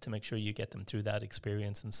tested to make sure you get them through that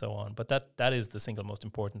experience and so on. But that is the single most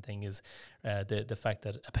important thing, is the fact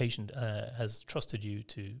that a patient has trusted you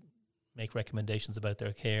to make recommendations about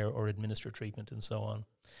their care or administer treatment and so on.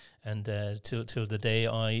 And till the day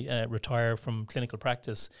I retire from clinical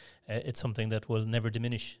practice, it's something that will never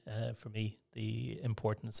diminish for me, the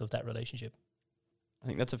importance of that relationship. I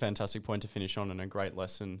think that's a fantastic point to finish on, and a great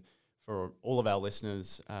lesson for all of our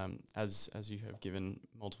listeners, as you have given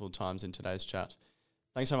multiple times in today's chat.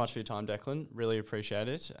 Thanks so much for your time, Declan. Really appreciate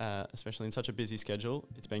it, especially in such a busy schedule.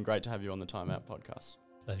 It's been great to have you on the Time Out podcast.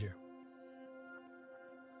 Pleasure.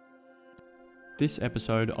 This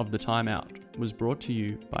episode of The Time Out was brought to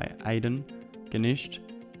you by Aidan, Ganisht,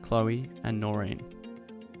 Chloe and Noreen.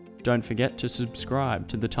 Don't forget to subscribe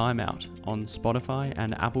to The Time Out on Spotify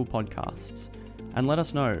and Apple Podcasts, and let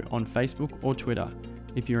us know on Facebook or Twitter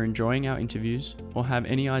if you're enjoying our interviews or have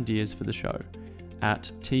any ideas for the show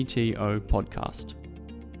at TTO Podcast.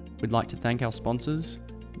 We'd like to thank our sponsors,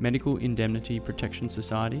 Medical Indemnity Protection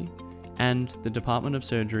Society and the Department of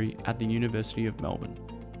Surgery at the University of Melbourne,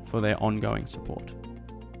 for their ongoing support.